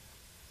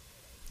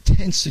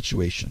tense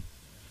situation,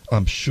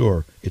 I'm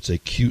sure it's a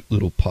cute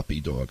little puppy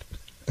dog.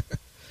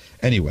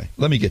 Anyway,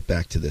 let me get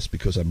back to this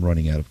because I'm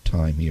running out of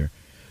time here.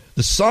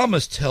 The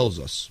psalmist tells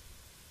us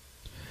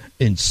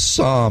in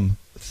Psalm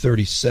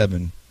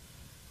 37,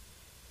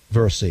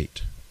 verse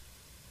 8,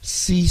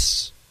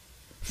 cease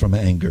from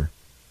anger.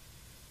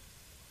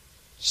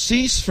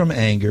 Cease from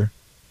anger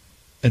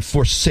and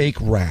forsake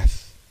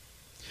wrath.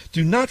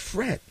 Do not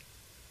fret.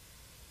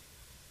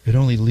 It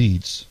only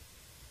leads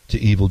to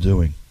evil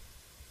doing.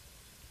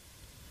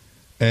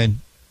 And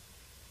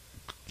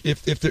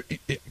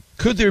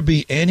could there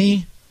be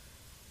any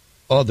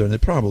other, and there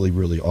probably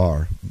really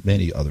are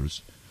many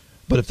others,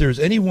 but if there's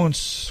any one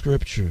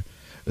scripture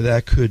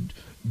that could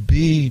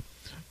be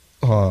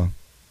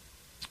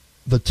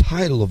the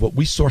title of what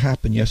we saw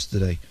happen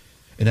yesterday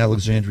in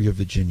Alexandria,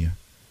 Virginia,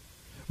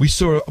 we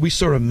saw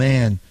a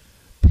man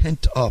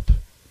pent up,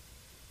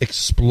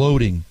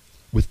 exploding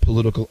with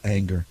political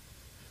anger,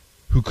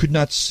 who could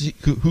not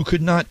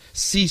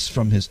cease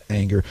from his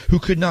anger, who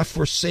could not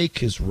forsake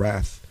his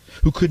wrath,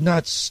 who could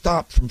not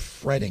stop from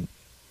fretting,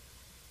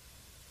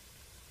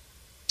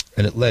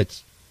 and it led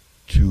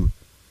to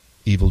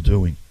evil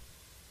doing.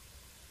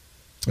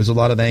 There's a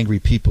lot of angry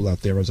people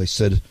out there, as I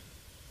said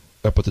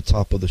up at the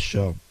top of the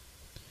show.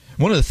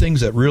 One of the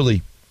things that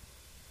really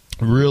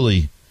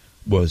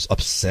was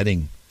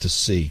upsetting to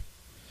see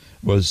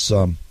was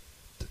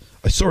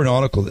I saw an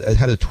article that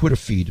had a Twitter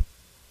feed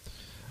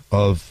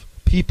of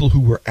people who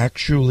were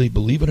actually,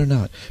 believe it or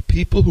not,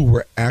 people who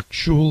were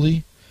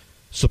actually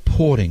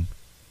supporting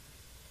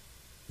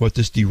what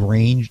this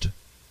deranged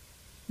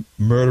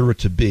murderer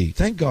to be.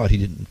 Thank God he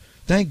didn't.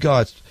 Thank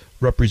God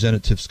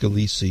Representative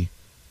Scalise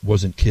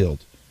wasn't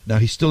killed. Now,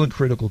 he's still in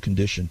critical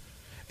condition,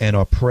 and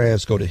our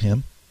prayers go to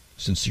him,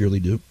 sincerely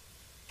do.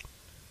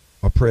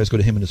 Our prayers go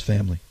to him and his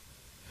family.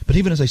 But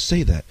even as I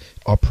say that,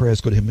 our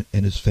prayers go to him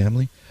and his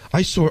family.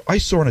 I saw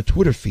on a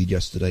Twitter feed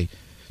yesterday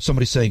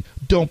somebody saying,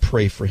 don't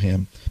pray for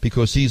him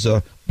because he's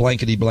a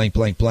blankety blank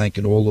blank blank,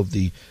 and all of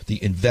the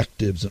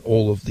invectives and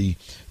all of the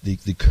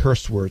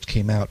curse words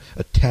came out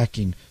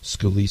attacking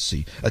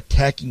Scalise,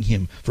 attacking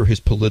him for his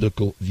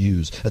political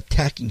views,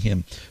 attacking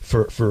him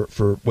for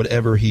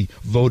whatever he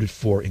voted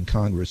for in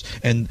Congress.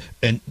 And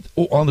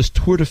on this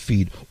Twitter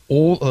feed,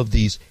 all of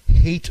these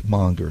hate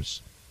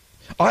mongers.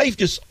 I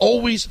just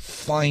always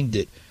find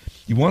it.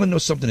 You want to know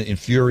something that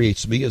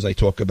infuriates me as I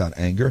talk about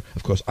anger?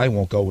 Of course, I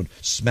won't go and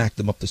smack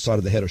them up the side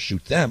of the head or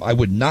shoot them. I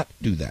would not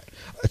do that.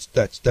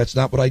 That's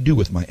not what I do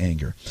with my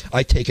anger.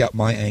 I take out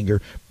my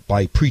anger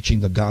by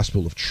preaching the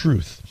gospel of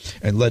truth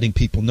and letting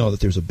people know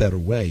that there's a better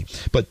way.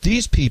 But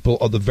these people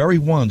are the very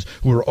ones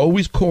who are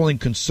always calling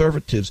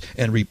conservatives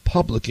and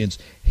Republicans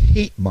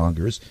hate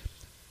mongers.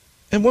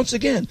 And once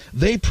again,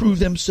 they prove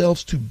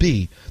themselves to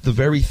be the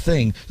very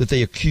thing that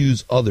they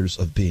accuse others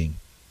of being.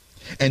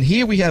 And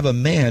here we have a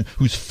man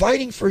who's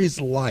fighting for his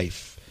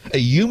life, a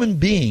human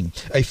being,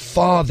 a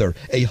father,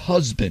 a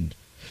husband,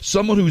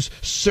 someone who's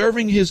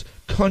serving his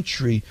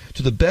country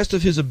to the best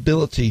of his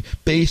ability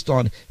based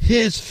on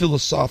his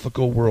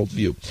philosophical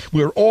worldview.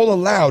 We're all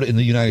allowed in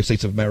the United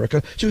States of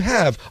America to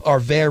have our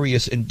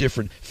various and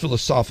different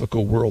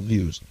philosophical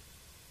worldviews.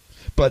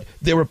 But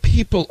there were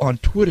people on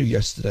Twitter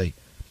yesterday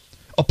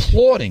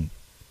applauding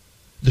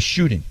the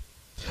shooting,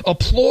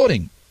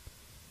 applauding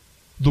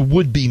the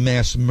would-be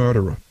mass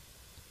murderer,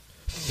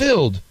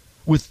 filled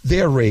with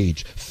their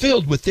rage,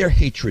 filled with their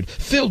hatred,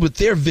 filled with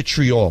their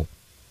vitriol,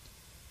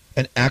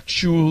 and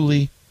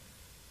actually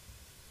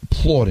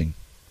applauding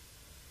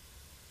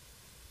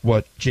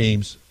what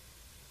James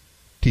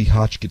T.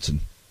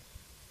 Hodgkinson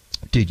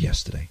did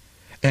yesterday.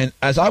 And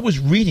as I was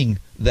reading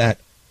that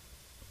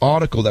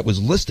article that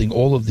was listing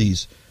all of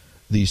these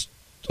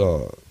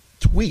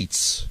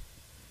tweets,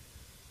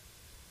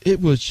 it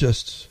was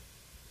just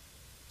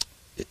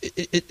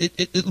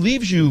it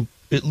leaves you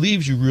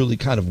really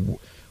kind of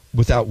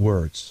without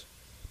words,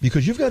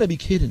 because you've got to be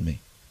kidding me.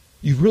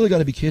 You've really got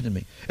to be kidding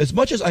me. As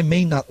much as I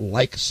may not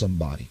like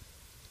somebody,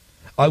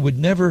 I would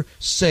never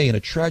say in a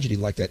tragedy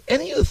like that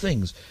any of the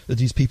things that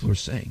these people are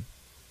saying.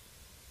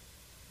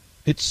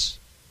 It's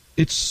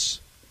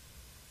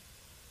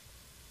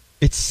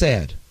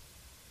sad,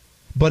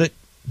 but it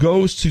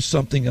goes to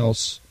something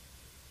else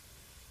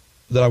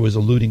that I was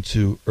alluding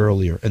to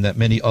earlier, and that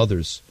many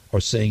others are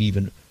saying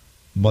even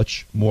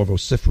much more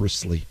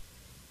vociferously.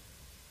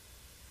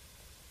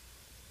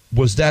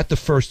 Was that the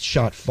first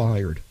shot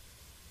fired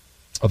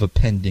of a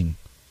pending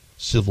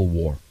civil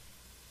war?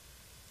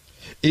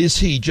 Is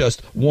he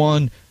just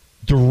one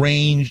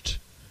deranged,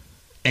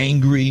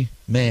 angry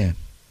man?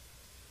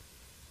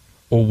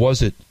 Or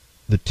was it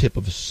the tip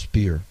of a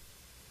spear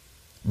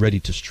ready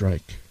to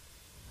strike?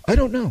 I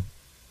don't know.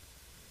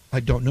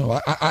 I don't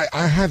know.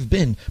 I have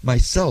been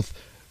myself,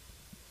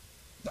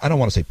 I don't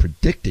want to say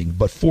predicting,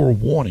 but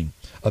forewarning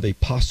of a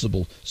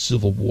possible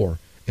civil war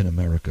in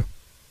America.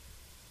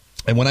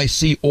 And when I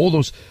see all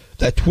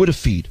that Twitter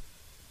feed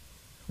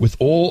with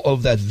all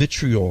of that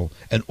vitriol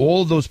and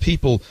all of those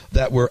people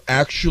that were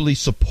actually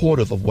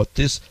supportive of what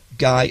this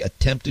guy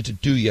attempted to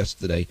do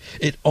yesterday,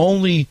 it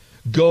only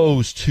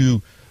goes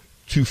to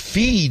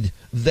feed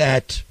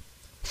that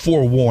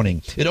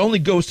forewarning. It only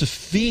goes to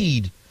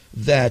feed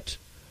that,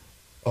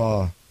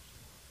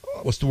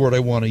 what's the word I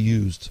want to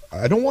use?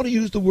 I don't want to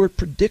use the word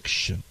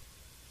prediction,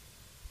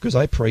 because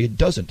I pray it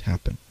doesn't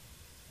happen.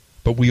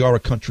 But we are a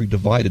country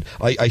divided.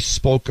 I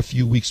spoke a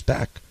few weeks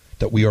back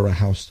that we are a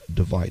house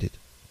divided.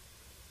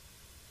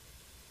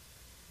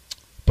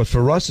 But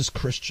for us as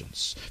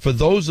Christians, for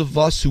those of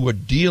us who are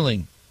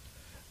dealing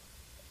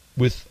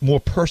with more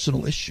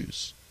personal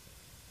issues,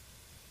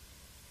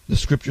 the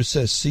Scripture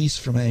says, cease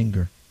from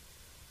anger,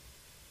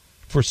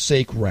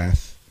 forsake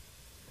wrath,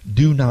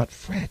 do not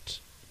fret.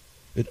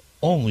 It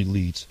only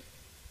leads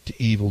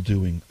to evil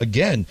doing.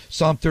 Again,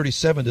 Psalm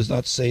 37 does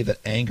not say that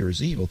anger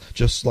is evil,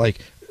 just like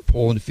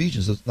Paul in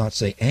Ephesians does not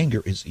say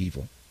anger is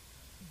evil.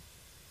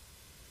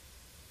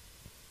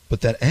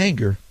 But that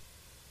anger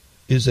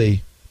is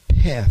a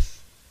path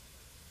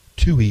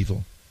to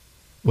evil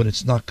when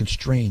it's not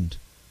constrained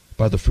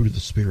by the fruit of the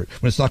Spirit,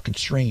 when it's not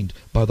constrained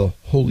by the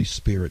Holy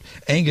Spirit.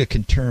 Anger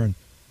can turn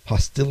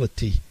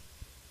hostility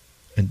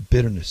and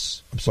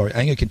bitterness.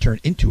 Anger can turn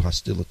into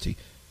hostility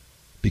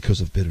because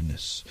of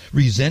bitterness.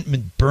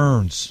 Resentment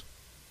burns.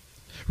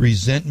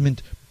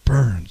 Resentment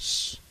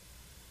burns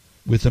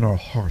within our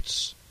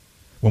hearts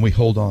when we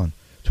hold on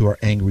to our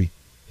angry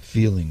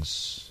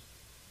feelings.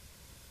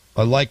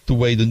 I like the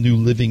way the New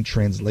Living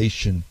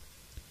Translation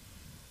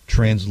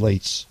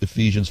translates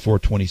Ephesians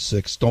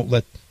 4:26. Don't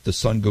let the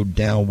sun go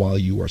down while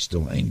you are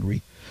still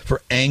angry,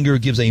 for anger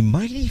gives a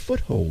mighty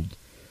foothold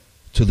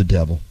to the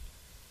devil.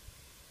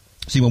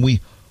 See, when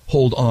we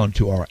hold on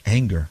to our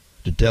anger,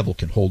 the devil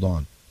can hold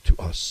on to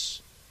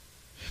us.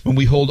 When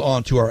we hold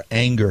on to our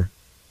anger,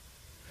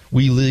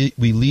 we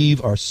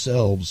leave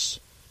ourselves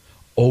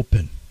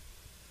open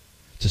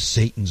to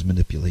Satan's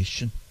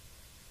manipulation.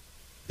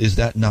 Is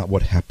that not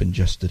what happened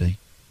yesterday?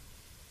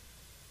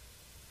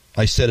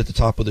 I said at the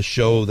top of the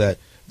show that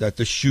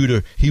the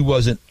shooter, he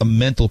wasn't a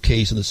mental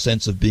case in the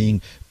sense of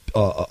being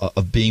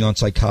on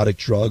psychotic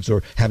drugs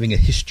or having a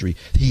history.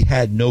 He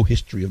had no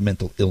history of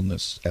mental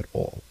illness at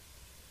all.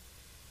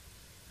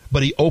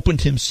 But he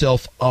opened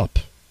himself up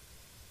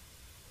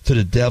to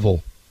the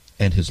devil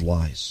and his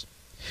lies.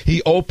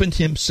 He opened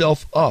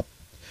himself up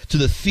to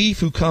the thief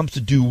who comes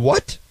to do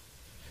what?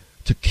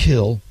 To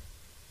kill,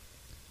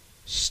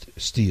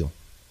 steal,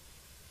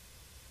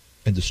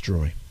 and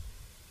destroy.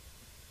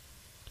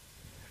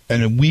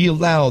 And when we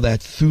allow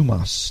that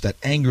thumos, that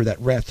anger, that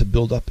wrath to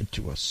build up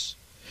into us,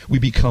 we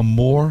become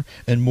more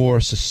and more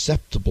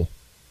susceptible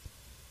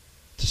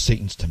to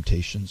Satan's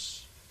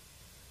temptations.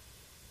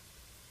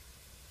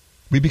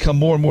 We become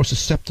more and more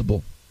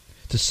susceptible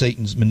to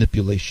Satan's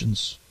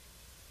manipulations.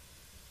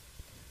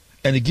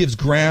 And it gives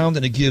ground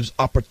and it gives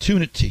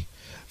opportunity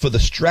for the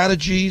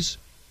strategies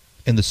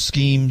and the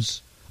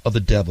schemes of the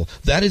devil.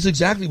 That is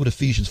exactly what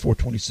Ephesians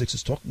 4:26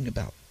 is talking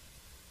about.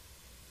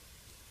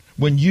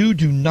 When you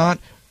do not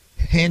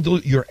handle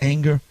your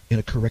anger in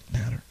a correct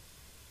manner.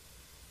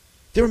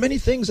 There are many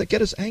things that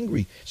get us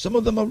angry. Some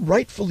of them are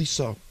rightfully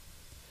so.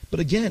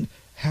 But again,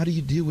 how do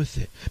you deal with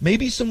it?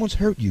 Maybe someone's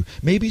hurt you.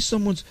 Maybe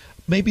someone's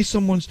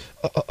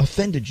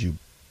offended you.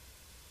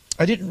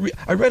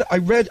 I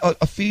read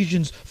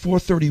Ephesians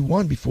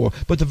 4:31 before,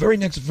 but the very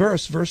next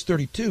verse, verse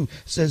 32,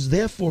 says,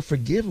 "Therefore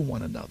forgive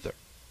one another."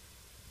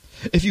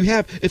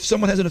 If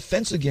someone has an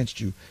offense against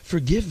you,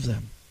 forgive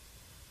them.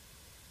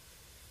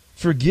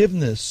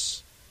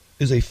 Forgiveness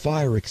is a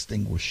fire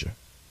extinguisher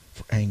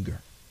for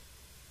anger.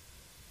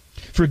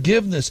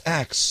 Forgiveness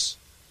acts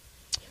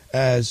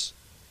as,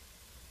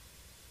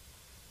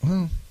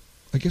 well,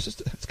 I guess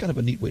that's kind of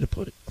a neat way to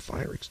put it, a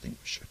fire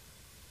extinguisher.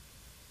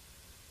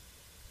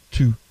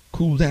 To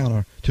cool down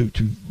or to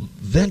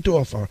vent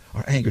off our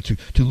anger,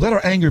 to let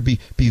our anger be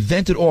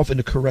vented off in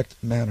the correct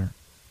manner.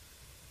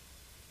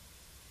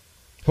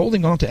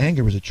 Holding on to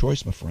anger is a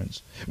choice, my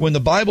friends. When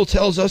the Bible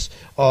tells us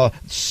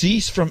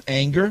cease from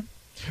anger,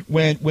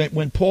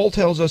 when Paul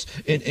tells us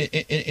in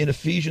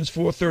Ephesians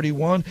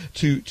 4:31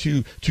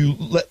 to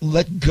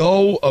let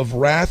go of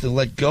wrath and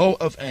let go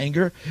of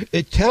anger,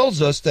 it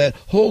tells us that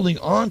holding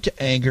on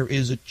to anger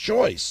is a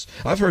choice.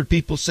 I've heard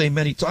people say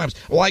many times,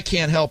 "Well, I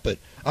can't help it.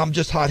 I'm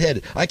just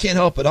hot-headed. I can't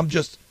help it. I'm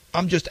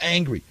just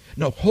angry."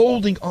 No,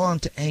 holding on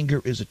to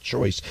anger is a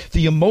choice.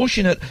 The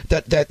emotion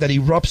that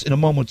erupts in a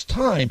moment's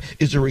time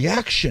is a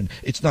reaction.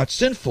 It's not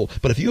sinful.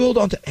 But if you hold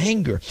on to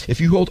anger,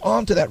 if you hold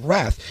on to that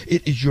wrath,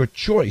 it is your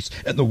choice.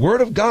 And the Word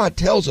of God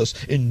tells us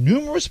in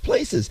numerous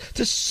places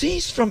to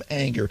cease from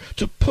anger,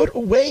 to put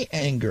away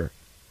anger,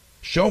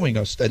 showing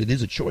us that it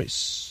is a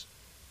choice.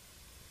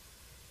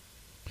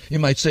 You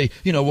might say,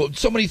 well,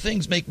 so many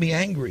things make me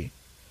angry.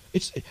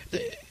 It's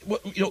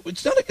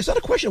not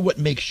a question of what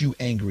makes you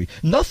angry.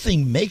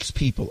 Nothing makes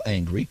people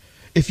angry.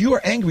 If you are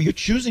angry, you're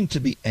choosing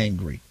to be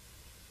angry.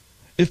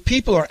 If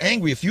people are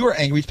angry, if you are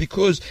angry, it's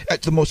because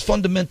at the most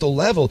fundamental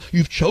level,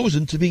 you've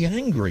chosen to be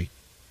angry.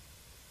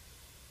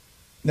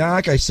 Now,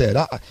 like I said,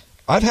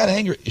 I've had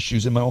anger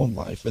issues in my own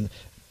life, and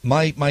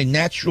my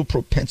natural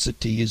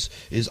propensity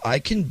is I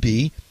can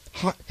be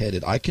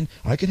hot-headed. I can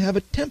have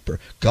a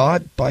temper.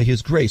 God, by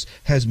His grace,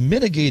 has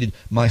mitigated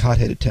my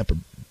hot-headed temper.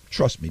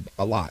 Trust me,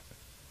 a lot.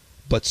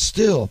 But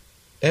still,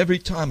 every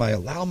time I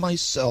allow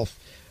myself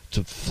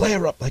to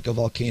flare up like a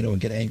volcano and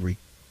get angry,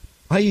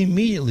 I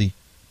immediately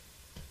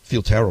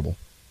feel terrible.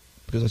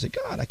 Because I say,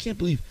 God, I can't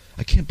believe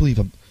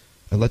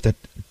I let that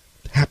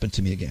happen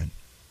to me again.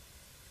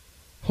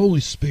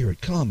 Holy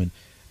Spirit, come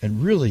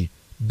and really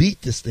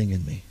beat this thing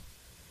in me.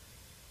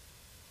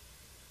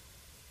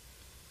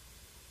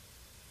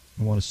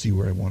 I want to see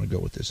where I want to go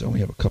with this. I only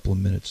have a couple of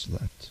minutes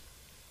left.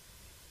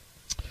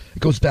 It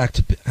goes back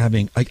to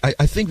having,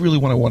 I think really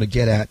what I want to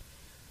get at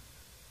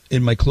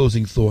in my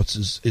closing thoughts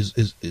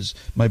is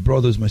my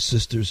brothers, my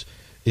sisters,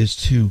 is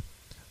to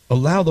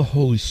allow the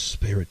Holy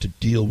Spirit to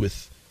deal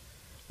with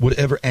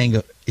whatever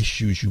anger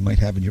issues you might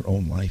have in your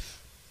own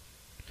life.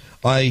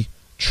 I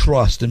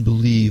trust and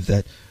believe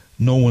that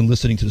no one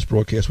listening to this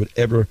broadcast would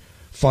ever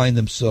find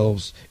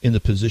themselves in the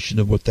position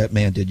of what that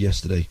man did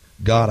yesterday.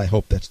 God, I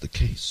hope that's the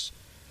case.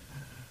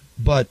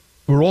 But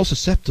we're all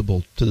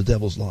susceptible to the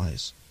devil's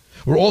lies.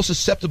 We're all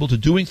susceptible to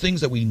doing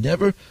things that we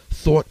never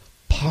thought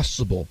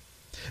possible.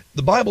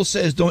 The Bible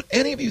says, don't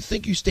any of you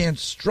think you stand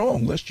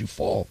strong lest you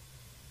fall.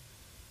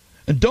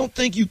 And don't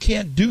think you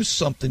can't do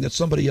something that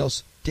somebody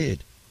else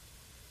did.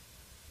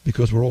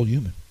 Because we're all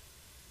human.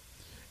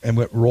 And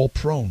we're all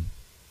prone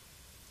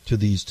to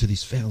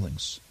these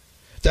failings.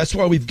 That's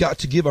why we've got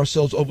to give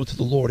ourselves over to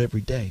the Lord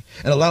every day.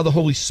 And allow the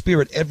Holy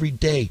Spirit every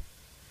day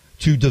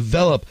to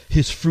develop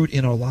His fruit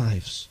in our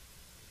lives.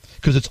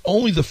 Because it's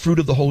only the fruit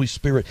of the Holy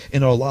Spirit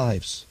in our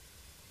lives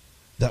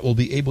that will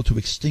be able to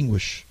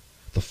extinguish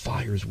the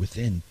fires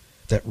within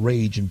that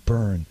rage and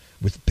burn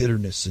with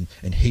bitterness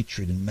and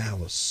hatred and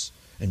malice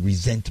and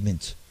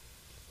resentment.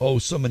 Oh,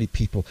 so many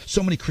people,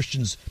 so many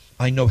Christians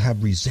I know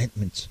have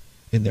resentment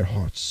in their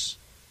hearts.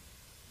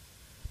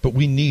 But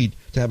we need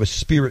to have a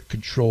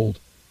Spirit-controlled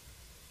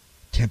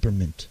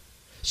temperament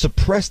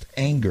Suppressed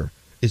anger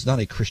is not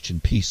a Christian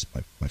peace,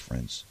 my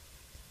friends.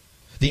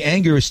 The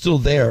anger is still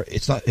there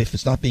if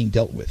it's not being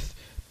dealt with.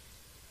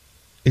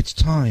 It's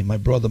time, my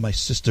brother, my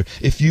sister,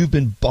 if you've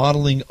been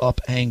bottling up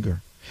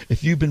anger,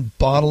 if you've been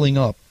bottling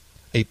up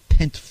a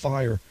pent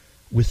fire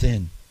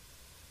within,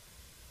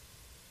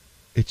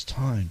 it's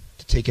time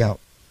to take out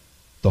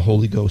the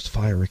Holy Ghost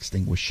fire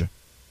extinguisher.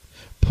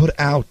 Put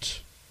out,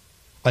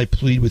 I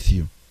plead with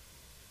you,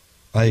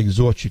 I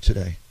exhort you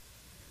today,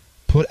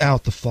 put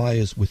out the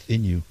fires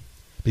within you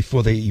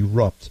before they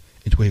erupt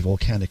into a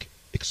volcanic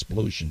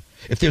explosion.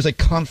 If there's a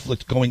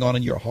conflict going on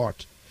in your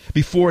heart,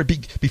 before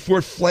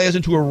it flares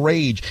into a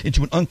rage,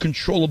 into an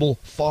uncontrollable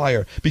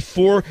fire,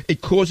 before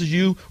it causes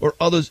you or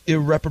others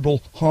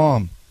irreparable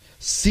harm,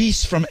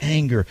 cease from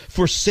anger,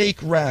 forsake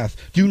wrath,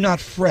 do not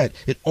fret,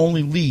 it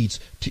only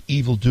leads to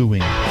evil doing.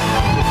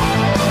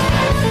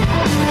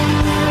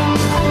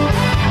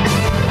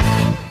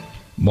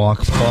 Mark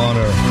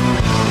Farner,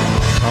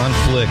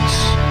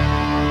 conflicts.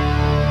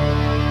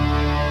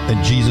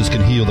 And Jesus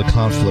can heal the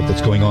conflict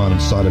that's going on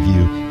inside of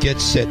you.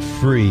 Get set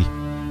free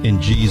in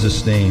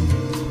Jesus' name.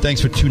 Thanks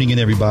for tuning in,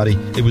 everybody.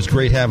 It was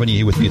great having you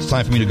here with me. It's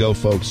time for me to go,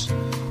 folks.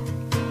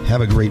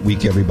 Have a great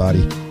week,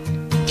 everybody.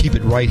 Keep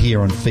it right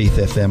here on Faith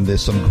FM.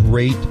 There's some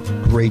great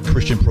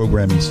Christian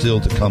programming still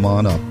to come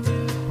on up.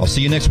 I'll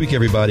see you next week,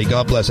 everybody.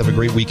 God bless. Have a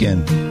great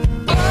weekend.